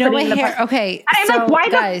when she's putting it in the hair. Okay. And I'm like,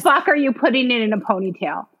 why the fuck are you putting it in a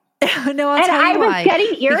ponytail? No, I'll tell you why. I was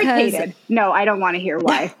getting irritated. No, I don't want to hear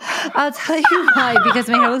why. I'll tell you why. Because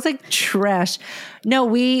my hair looks like trash. No,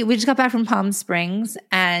 we just got back from Palm Springs,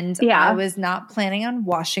 and I was not planning on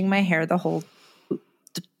washing my hair the whole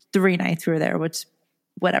 3 nights we were there. Which,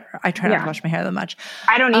 whatever. I try not to wash my hair that much.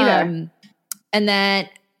 I don't either. And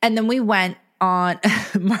then we went on.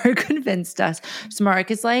 Mark convinced us. So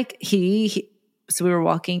Mark is like So we were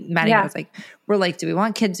walking. Maddie was like, we're like, do we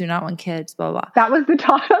want kids? Do we not want kids? Blah, blah, blah. That was the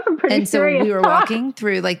talk. That's a pretty serious And so we were walking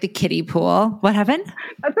through like the kiddie pool. What happened?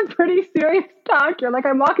 That's a pretty serious talk. You're like,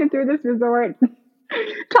 I'm walking through this resort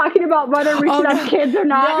talking about whether we should have kids or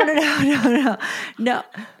not. No.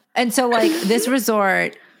 And so like this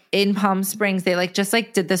resort in Palm Springs, they like just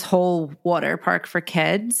like did this whole water park for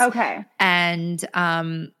kids. Okay. And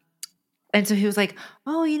so he was like,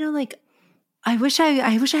 oh, you know, like, I wish I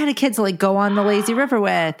had a kid to like go on the lazy river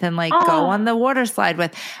with and like go on the water slide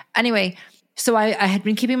with. Anyway, so I had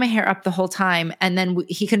been keeping my hair up the whole time. And then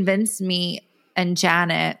he convinced me and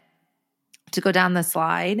Janet to go down the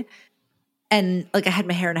slide. And like I had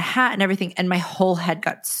my hair in a hat and everything. And my whole head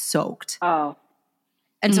got soaked. Oh.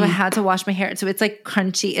 And so I had to wash my hair. So it's like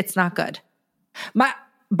crunchy. It's not good.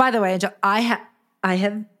 By the way, I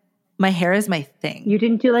have my hair is my thing. You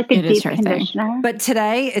didn't do like a deep conditioner? But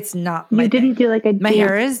today it's not my thing. Do like a my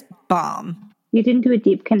hair is bomb. You didn't do a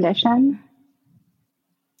deep condition?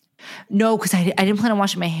 No, because I didn't plan on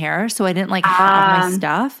washing my hair. So I didn't like have my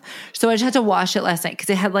stuff. So I just had to wash it last night because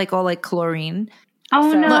it had like all like chlorine.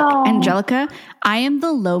 Oh, no. Look, Angelica, I am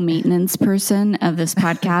the low maintenance person of this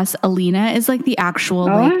podcast. Alina is like the actual,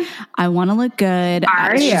 like, I want to look good.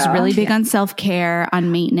 She's really big on self-care, on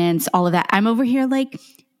maintenance, all of that. I'm over here like,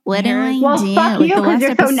 what do I do? Well, fuck you, because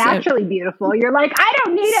you're so naturally beautiful. You're like, I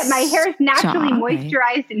don't need it. My hair is naturally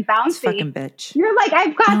moisturized and bouncy. Fucking bitch. You're like,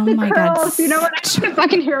 I've got the curls. You know what? I can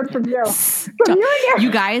fucking hear it from you. From you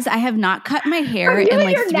guys, I have not cut my hair in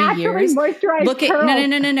like 3 years. Look at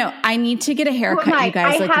no. I need to get a haircut, you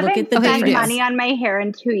guys. I like, look at the difference. I haven't spent money on my hair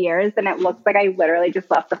in 2 years, and it looks like I literally just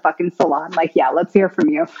left the fucking salon. Like, yeah, let's hear from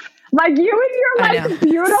you. Like, you and your like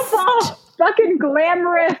beautiful, fucking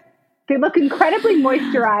glamorous. They look incredibly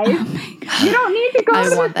moisturized. Oh my God. You don't need to go to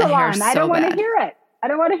the salon. I don't want to hear it. I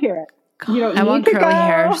don't want to hear it. You don't I need want to curly go.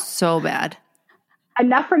 hair so bad.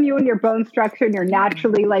 Enough from you and your bone structure and your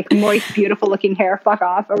naturally like moist, beautiful looking hair. Fuck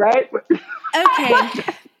off. All right.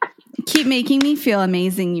 Okay. Keep making me feel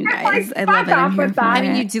amazing, you guys. I love it. I'm here for I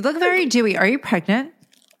mean, you do look very dewy. Are you pregnant?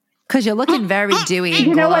 Because you're looking very dewy.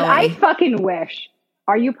 You know what? I fucking wish.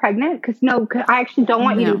 Are you pregnant? Because I actually don't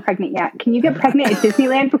want you to be pregnant yet. Can you get pregnant at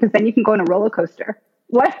Disneyland? Because then you can go on a roller coaster.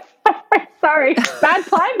 What? Sorry. Bad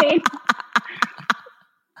timing.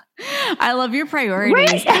 I love your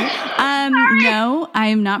priorities. No, I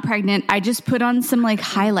am not pregnant. I just put on some like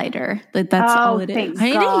highlighter. That's all it is.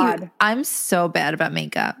 I'm so bad about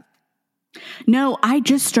makeup. No, I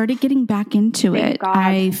just started getting back into it. God.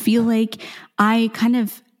 I feel like I kind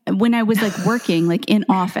of, when I was like working like in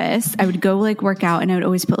office, I would go like work out and I would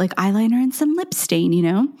always put like eyeliner and some lip stain, you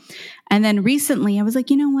know? And then recently I was like,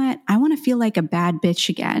 you know what? I want to feel like a bad bitch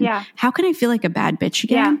again. Yeah. How can I feel like a bad bitch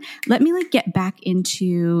again? Yeah. Let me like get back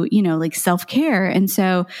into, you know, like self-care. And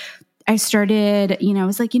so I started, you know, I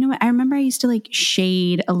was like, you know what? I remember I used to like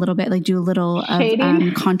shade a little bit, like do a little of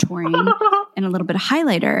contouring and a little bit of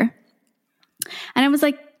highlighter. And I was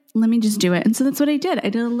like, let me just do it. And so that's what I did. I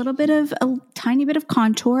did a tiny bit of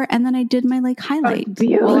contour and then I did my like highlight. Oh,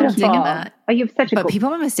 beautiful. Well, I'm thinking that. Oh, you have such a But people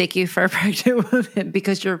might mistake you for a pregnant woman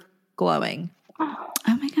because you're glowing. Oh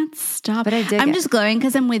my God, stop. But I'm just glowing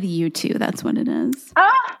because I'm with you too. That's what it is.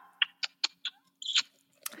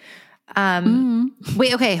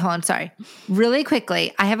 Wait, okay, hold on. Sorry. Really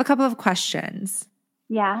quickly, I have a couple of questions.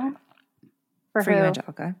 Yeah. For you,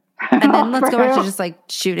 Angelica. And then let's go back to just like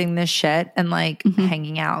shooting this shit and like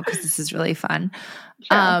hanging out because this is really fun.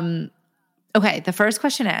 Sure. Okay, the first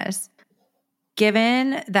question is,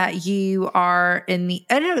 given that you are in the,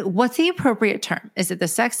 I don't know, what's the appropriate term? Is it the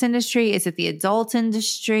sex industry? Is it the adult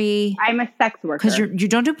industry? I'm a sex worker. Because you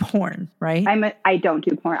don't do porn, right? I don't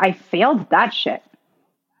do porn. I failed that shit.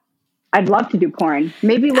 I'd love to do porn.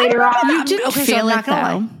 Maybe later on. You didn't fail it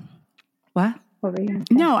though. What?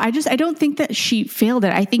 No, I don't think that she failed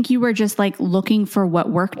it. I think you were just like looking for what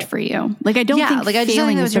worked for you. Like, I don't think like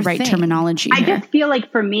failing is the right terminology. I just feel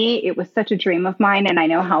like for me, it was such a dream of mine. And I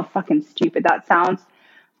know how fucking stupid that sounds,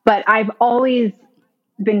 but I've always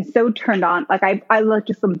been so turned on. Like I look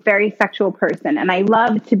just a very sexual person and I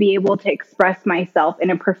love to be able to express myself in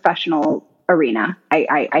a professional arena.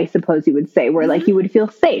 I suppose you would say where like you would feel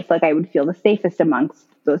safe. Like I would feel the safest amongst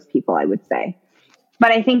those people, I would say. But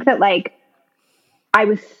I think that like, I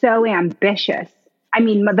was so ambitious. I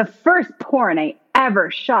mean, the first porn I ever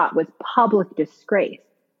shot was public disgrace.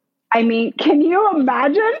 I mean, can you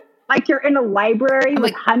imagine? Like you're in a library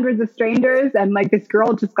with hundreds of strangers and like this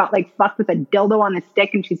girl just got like fucked with a dildo on a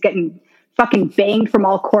stick and she's getting fucking banged from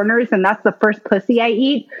all corners and that's the first pussy I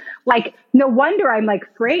eat. Like, no wonder I'm like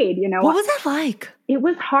afraid, you know? What was that like? It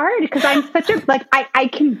was hard because I'm such a, like, I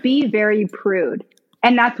can be very prude.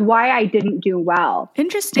 And that's why I didn't do well.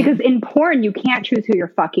 Interesting. Because in porn, you can't choose who you're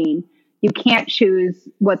fucking. You can't choose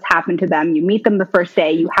what's happened to them. You meet them the first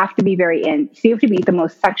day. You have to be very in. So you have to meet the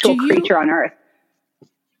most sexual creature on earth.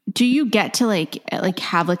 Do you get to like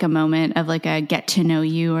have like a moment of like a get to know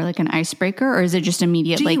you or like an icebreaker? Or is it just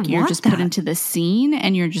immediate? Like you're just put into the scene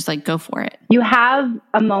and you're just like, go for it. You have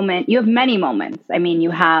a moment. You have many moments. I mean, you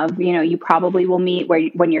have, you know, you probably will meet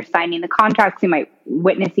when you're signing the contracts, you might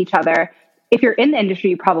witness each other. If you're in the industry,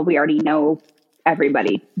 you probably already know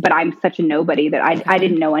everybody, but I'm such a nobody that I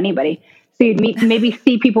didn't know anybody. So you'd maybe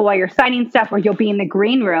see people while you're signing stuff, or you'll be in the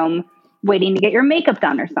green room waiting to get your makeup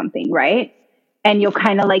done or something, right? And you'll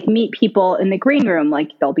kind of like meet people in the green room,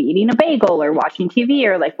 like they'll be eating a bagel or watching TV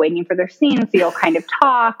or like waiting for their scene. So you'll kind of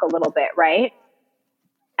talk a little bit, right?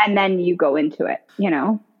 And then you go into it, you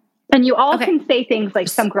know? And you all can say things like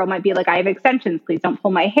some girl might be like, I have extensions, please don't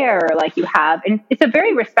pull my hair. Or like you have, and it's a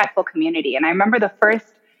very respectful community. And I remember the first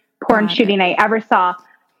porn shooting I ever saw,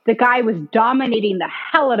 the guy was dominating the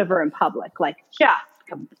hell out of her in public, like just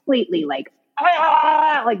completely like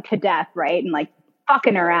to death, right? And like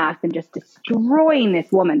fucking her ass and just destroying this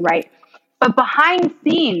woman, right? But behind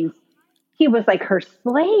scenes, he was like her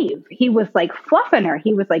slave. He was like fluffing her.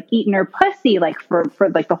 He was like eating her pussy like for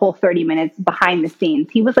like the whole 30 minutes behind the scenes.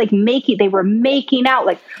 He was like they were making out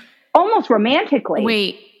like almost romantically.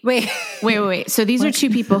 Wait. So these are two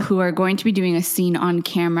people who are going to be doing a scene on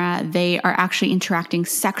camera. They are actually interacting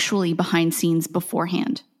sexually behind scenes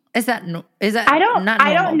beforehand. Is that I don't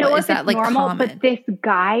know if it's normal, common? But this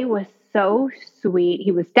guy was so sweet.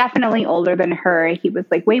 He was definitely older than her. He was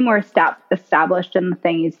like way more established in the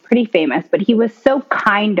thing. He's pretty famous, but he was so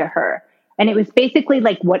kind to her. And it was basically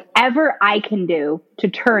like, whatever I can do to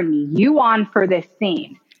turn you on for this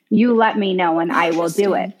scene, you let me know and I will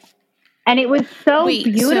do it. And it was so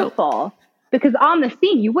beautiful. Because on the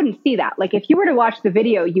scene, you wouldn't see that. Like if you were to watch the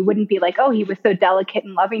video, you wouldn't be like, oh, he was so delicate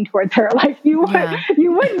and loving towards her. Like you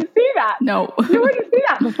wouldn't see that. No, you wouldn't see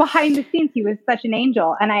that. But behind the scenes, he was such an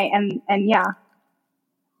angel. And yeah.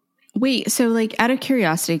 Wait, so like out of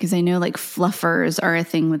curiosity, because I know like fluffers are a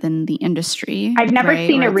thing within the industry. I've never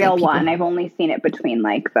seen a real one. I've only seen it between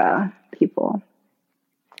like the people.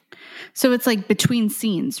 So it's like between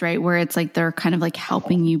scenes, right? Where it's like they're kind of like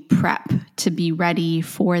helping you prep to be ready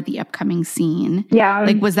for the upcoming scene. Yeah.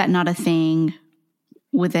 Like, was that not a thing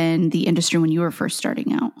within the industry when you were first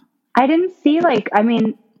starting out? I didn't see I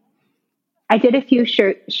did a few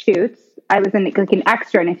shoots. I was in like an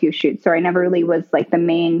extra in a few shoots. So I never really was like the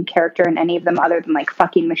main character in any of them other than like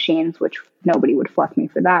fucking machines, which nobody would fluff me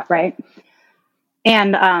for that. Right.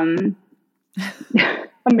 And,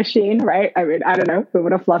 a machine, right? I mean, I don't know who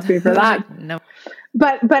would have fluffed me for that. No,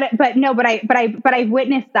 but I've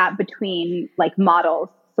witnessed that between like models,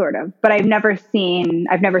 sort of. But I've never seen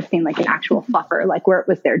like an actual fluffer, like where it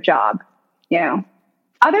was their job, you know.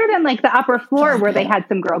 Other than like the upper floor where they had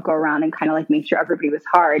some girl go around and kind of like make sure everybody was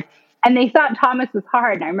hard, and they thought Thomas was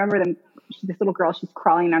hard. And I remember this little girl, she's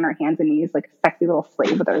crawling on her hands and knees like a sexy little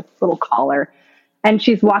slave with her little collar. And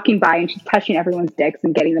she's walking by and she's touching everyone's dicks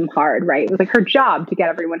and getting them hard, right? It was like her job to get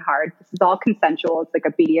everyone hard. This is all consensual. It's like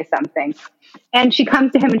a BDSM thing. And she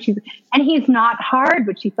comes to him and he's not hard,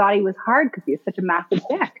 but she thought he was hard because he has such a massive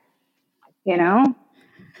dick, you know?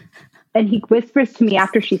 And he whispers to me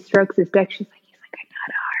after she strokes his dick, he's like, I'm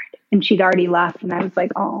not hard. And she'd already left. And I was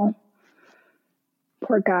like, oh,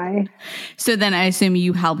 poor guy. So then I assume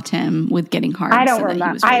you helped him with getting hard. I don't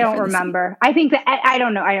remember. I don't remember. I think that, I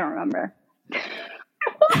don't know. I don't remember.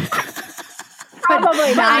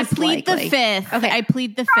 Probably not. I plead the fifth. Okay, I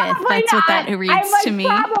plead the fifth. Probably That's not. what that reads to me.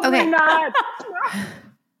 Probably not.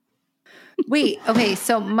 Wait, okay.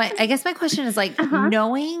 So I guess my question is like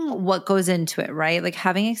knowing what goes into it, right? Like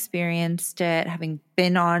having experienced it, having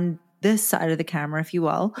been on this side of the camera, if you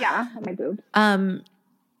will. Yeah, my boob.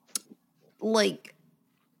 Like,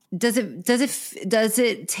 does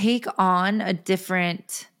it take on a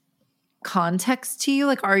different context to you?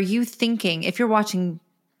 Like, are you thinking, if you're watching,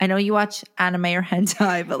 I know you watch anime or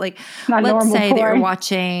hentai, but like, let's say that you're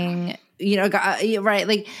watching, you know, right?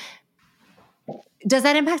 Like, does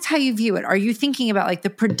that impact how you view it? Are you thinking about like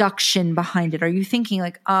the production behind it? Are you thinking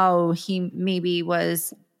like, oh, he maybe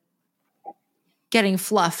was getting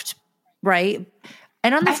fluffed, right?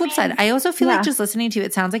 And on the flip side, I also feel like just listening to you,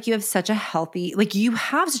 it sounds like you have such a healthy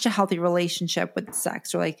relationship with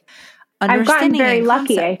sex, or like, I've gotten very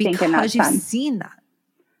lucky, I think, in that sense. Because you've seen that.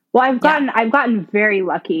 Well, I've gotten very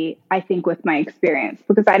lucky, I think, with my experience,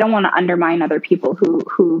 because I don't want to undermine other people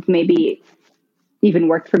who've maybe even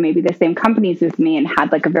worked for maybe the same companies as me and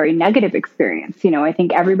had like a very negative experience. You know, I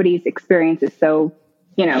think everybody's experience is so,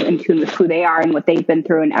 you know, in tune with who they are and what they've been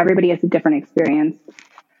through, and everybody has a different experience.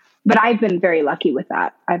 But I've been very lucky with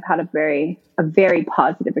that. I've had a very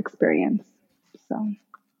positive experience. So.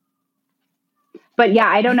 But yeah,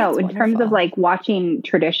 I don't know. In terms of like watching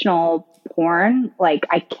traditional porn, like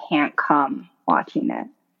I can't come watching it.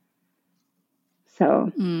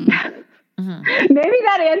 So maybe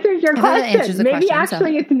that answers your question. Maybe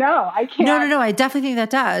actually it's no. I can't. No. I definitely think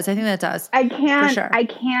that does. I think that does. I can't. For sure. I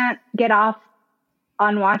can't get off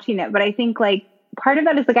on watching it. But I think like part of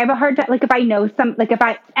that is like I have a hard time. Like if I know and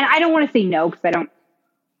I don't want to say no because I don't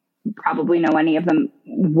probably know any of them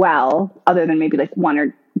well, other than maybe like one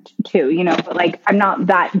or two, you know, but like I'm not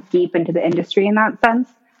that deep into the industry in that sense.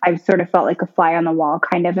 I've sort of felt like a fly on the wall,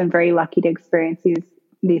 kind of, and very lucky to experience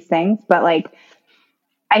these things. But like,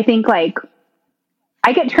 I think like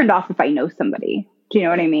I get turned off if I know somebody. Do you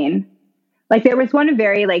know what I mean? Like there was one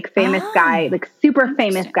very like famous guy, like super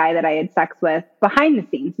famous guy that I had sex with behind the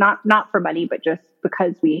scenes, not for money, but just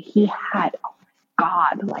because he had, oh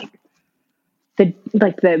my God, like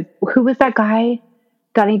who was that guy?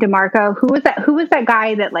 Donnie DeMarco. Who was that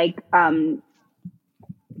guy that like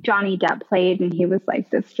Johnny Depp played, and he was like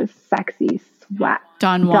this just sexy sweat.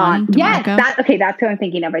 Don Juan. Yes, that's who I'm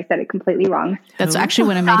thinking of. I said it completely wrong. That's actually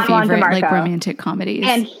one of my favorite like romantic comedies.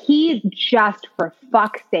 And he just, for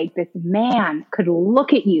fuck's sake, this man could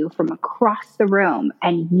look at you from across the room,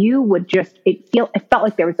 and you would just it felt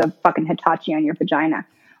like there was a fucking Hitachi on your vagina.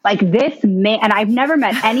 Like this man, and I've never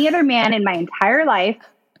met any other man in my entire life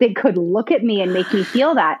that could look at me and make me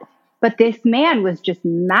feel that. But this man was just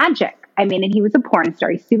magic. I mean, and he was a porn star.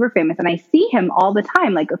 He's super famous. And I see him all the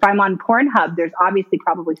time. Like if I'm on Pornhub, there's obviously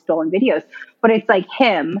probably stolen videos, but it's like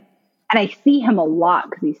him. And I see him a lot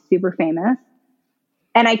because he's super famous.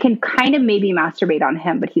 And I can kind of maybe masturbate on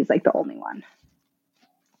him, but he's like the only one.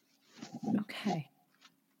 Okay.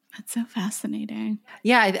 That's so fascinating.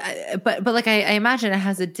 Yeah. But like, I imagine it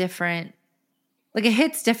has a different, like it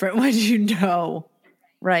hits different when you know,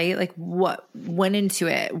 right? Like what went into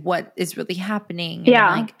it, what is really happening.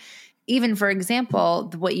 And like, even for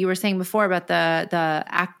example, what you were saying before about the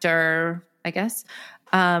actor, I guess,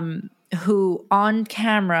 who on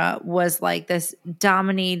camera was like this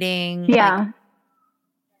dominating, like,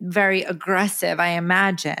 very aggressive. I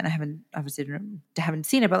imagine. I haven't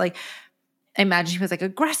seen it, but like, I imagine he was like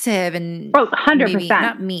aggressive and 100%. maybe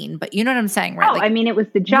not mean, but you know what I'm saying, right? Oh, like, I mean, it was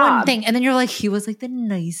the job. One thing, and then you're like, he was like the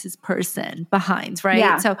nicest person behind, right?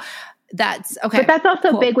 Yeah. So that's okay. But that's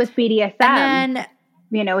also big with BDSM. And then,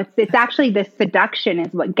 you know, it's actually the seduction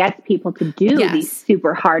is what gets people to do these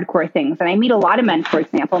super hardcore things. And I meet a lot of men, for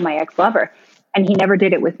example, my ex-lover, and he never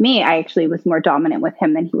did it with me. I actually was more dominant with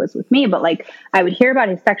him than he was with me. But like, I would hear about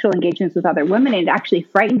his sexual engagements with other women, and it actually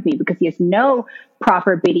frightened me because he has no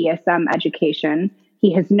proper BDSM education.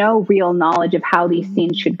 He has no real knowledge of how these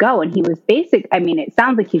scenes should go. And he was it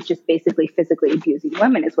sounds like he's just basically physically abusing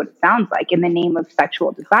women is what it sounds like in the name of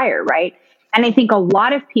sexual desire, right? And I think a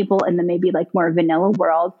lot of people in the maybe like more vanilla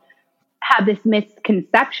world have this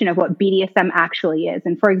misconception of what BDSM actually is.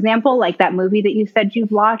 And for example, like that movie that you said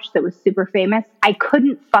you've watched that was super famous, I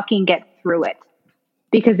couldn't fucking get through it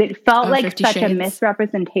because it felt like 50 such Shades. a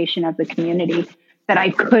misrepresentation of the community that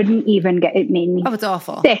I couldn't even get. It made me it's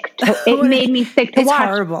awful. Sick. It made me sick to watch. It's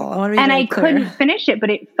horrible. And I couldn't finish it, but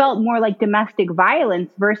it felt more like domestic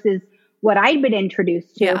violence versus what I'd been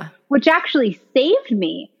introduced to, which actually saved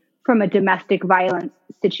me from a domestic violence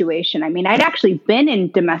situation. I mean, I'd actually been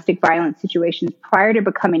in domestic violence situations prior to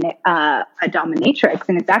becoming a dominatrix.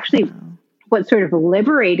 And it's actually what sort of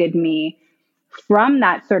liberated me from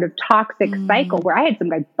that sort of toxic cycle where I had some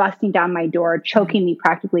guy busting down my door, choking me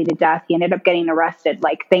practically to death. He ended up getting arrested.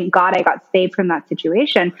 Like, thank God I got saved from that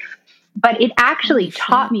situation. But it actually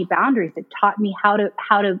taught me boundaries. It taught me how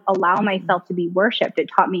to allow myself to be worshipped. It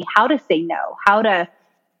taught me how to say no,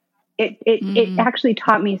 it actually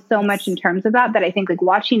taught me so much in terms of that I think like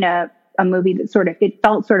watching a movie that it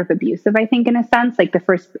felt sort of abusive, I think, in a sense, like the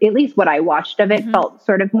first, at least what I watched of it felt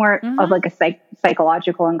sort of more of like a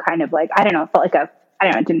psychological and kind of like, I don't know, it felt like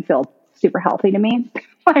it didn't feel super healthy to me.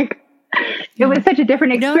 Like it was such a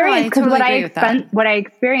different experience because what I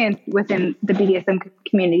experienced within the BDSM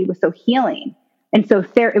community was so healing. And so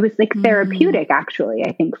it was like therapeutic actually,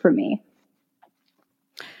 I think, for me.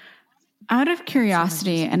 Out of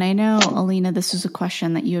curiosity, and I know, Alina, this was a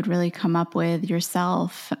question that you had really come up with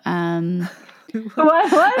yourself. What? I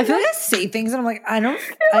feel like I say things and I'm like, I don't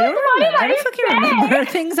fucking remember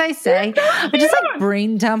things I say. I just like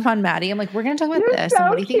brain dump on Maddie. I'm like, we're going to talk about this. And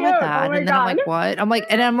what do you think about that? And then I'm like, what? I'm like,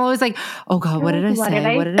 and I'm always like, oh God, what did I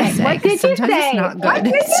say? What did I say? What did you sometimes say? It's not good. What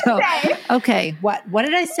did you say? Okay. What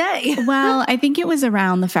did I say? Well, I think it was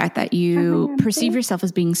around the fact that you perceive yourself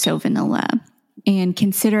as being so vanilla. And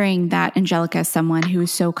considering that Angelica is someone who is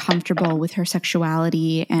so comfortable with her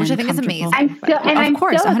sexuality, and which I think is amazing. I'm still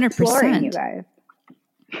 100%, you guys.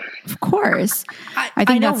 Of course, I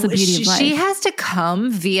think that's the beauty of life. She has to come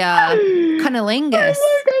via cunnilingus.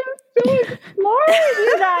 I'm so smart,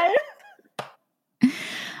 you guys.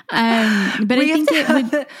 But I think it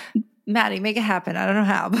would. Maddie, make it happen. I don't know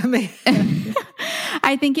how, but make it happen.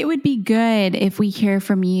 I think it would be good if we hear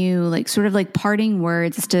from you, like sort of like parting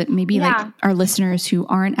words to maybe like our listeners who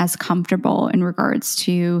aren't as comfortable in regards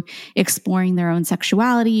to exploring their own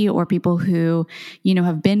sexuality, or people who, you know,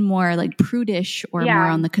 have been more like prudish or more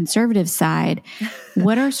on the conservative side.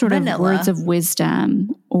 What are sort of words of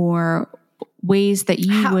wisdom or ways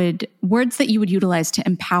that words that you would utilize to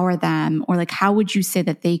empower them, or like how would you say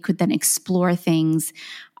that they could then explore things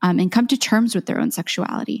and come to terms with their own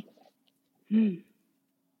sexuality?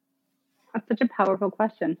 That's such a powerful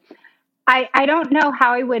question. I don't know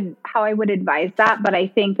how I would advise that, but I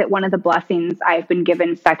think that one of the blessings I've been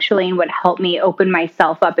given sexually and what helped me open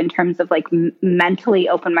myself up in terms of like mentally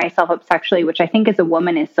open myself up sexually, which I think as a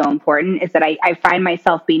woman is so important, is that I find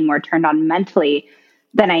myself being more turned on mentally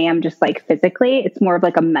than I am just like physically. It's more of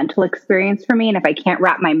like a mental experience for me. And if I can't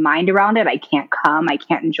wrap my mind around it, I can't come, I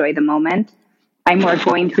can't enjoy the moment. I'm more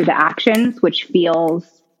going through the actions, which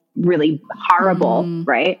feels really horrible.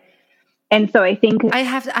 Right. And so I think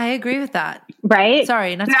I agree with that. Right?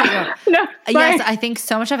 Sorry, not to cut you off. No, yes, I think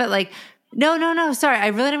so much of it like, no, sorry. I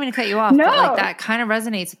really don't mean to cut you off. No. But like that kind of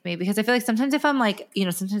resonates with me because I feel like sometimes if I'm like, you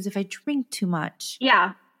know, sometimes if I drink too much.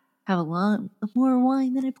 Yeah. Have a lot more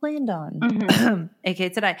wine than I planned on. AKA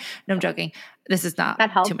today. No, I'm joking. This is not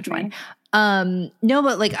too much wine. No,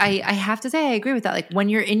 but like I have to say I agree with that. Like when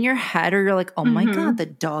you're in your head or you're like, oh my God, the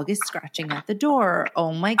dog is scratching at the door.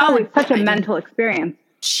 Oh my God. Oh, it's such a mental experience.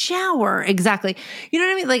 shower. Exactly. You know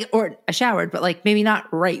what I mean? Like, or I showered, but like maybe not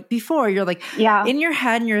right before. You're like in your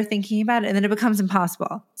head and you're thinking about it, and then it becomes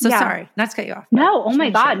impossible. So sorry, not to cut you off. No, oh my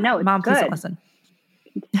God, no, it's Mom, good. please don't listen.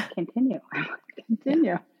 Continue.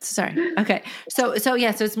 Yeah. Sorry. Okay. So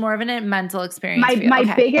it's more of a mental experience.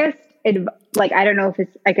 My biggest, I don't know if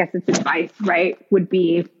it's, I guess it's advice, right? Would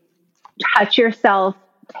be touch yourself,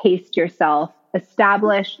 taste yourself,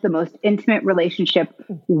 establish the most intimate relationship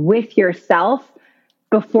with yourself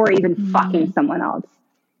before even fucking someone else.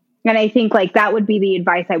 And I think like that would be the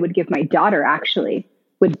advice I would give my daughter, actually,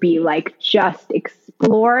 would be like, just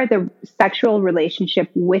explore the sexual relationship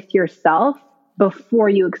with yourself before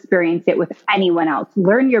you experience it with anyone else.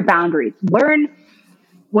 Learn your boundaries, learn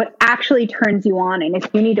what actually turns you on. And if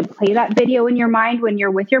you need to play that video in your mind when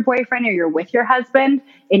you're with your boyfriend or you're with your husband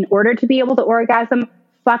in order to be able to orgasm,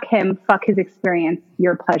 fuck him, fuck his experience.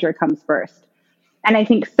 Your pleasure comes first. And I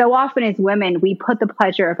think so often as women, we put the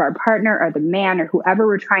pleasure of our partner or the man or whoever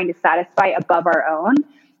we're trying to satisfy above our own.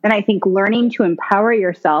 And I think learning to empower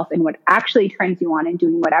yourself in what actually turns you on and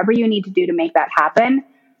doing whatever you need to do to make that happen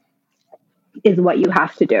is what you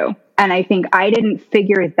have to do. And I think I didn't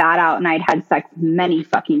figure that out, and I'd had sex many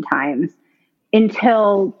fucking times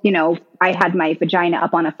until, I had my vagina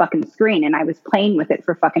up on a fucking screen and I was playing with it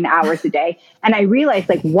for fucking hours a day. And I realized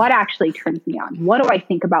like what actually turns me on. What do I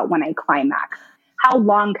think about when I climax? How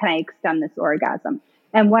long can I extend this orgasm?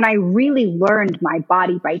 And when I really learned my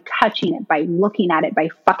body by touching it, by looking at it, by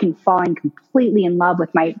fucking falling completely in love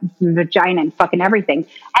with my vagina and fucking everything.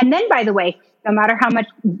 And then, by the way, no matter how much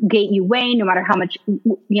weight you weigh, no matter how much,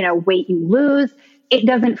 weight you lose, it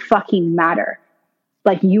doesn't fucking matter.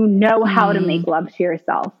 Like, how to make love to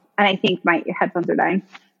yourself. And I think my headphones are dying.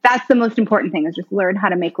 That's the most important thing, is just learn how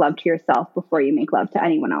to make love to yourself before you make love to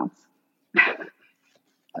anyone else.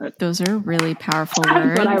 Those are really powerful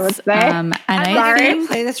words. That's what I would say. And I think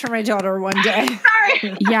play this for my daughter one day.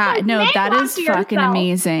 Sorry. Yeah, no, that is fucking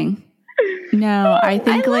amazing. No, I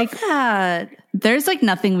think that. There's like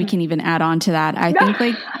nothing we can even add on to that. I think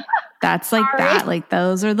like that's like that. Like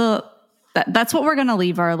those are that's what we're gonna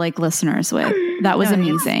leave our like listeners with. That was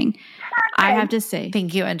amazing. I have to say,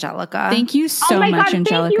 thank you, Angelica. Thank you so much,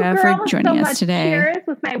 Angelica, for joining us today. Cheers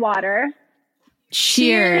with my water.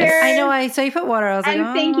 Cheers. I know. I saw you put water. I was like,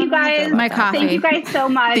 thank you guys. My coffee. Thank you guys so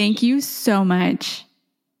much. Thank you so much.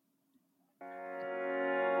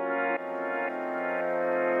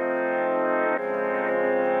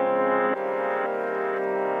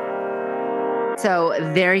 So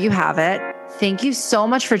there you have it. Thank you so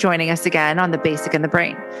much for joining us again on The Basic in the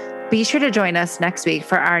Brain. Be sure to join us next week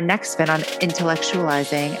for our next spin on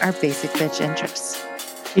intellectualizing our basic bitch interests.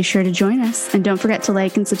 Be sure to join us, and don't forget to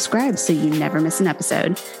like and subscribe so you never miss an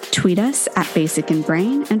episode. Tweet us at Basic in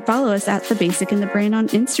Brain and follow us at The Basic in the Brain on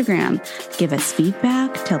Instagram. Give us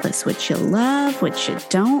feedback. Tell us what you love, what you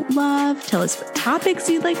don't love. Tell us what topics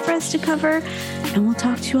you'd like for us to cover, and we'll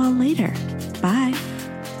talk to you all later. Bye.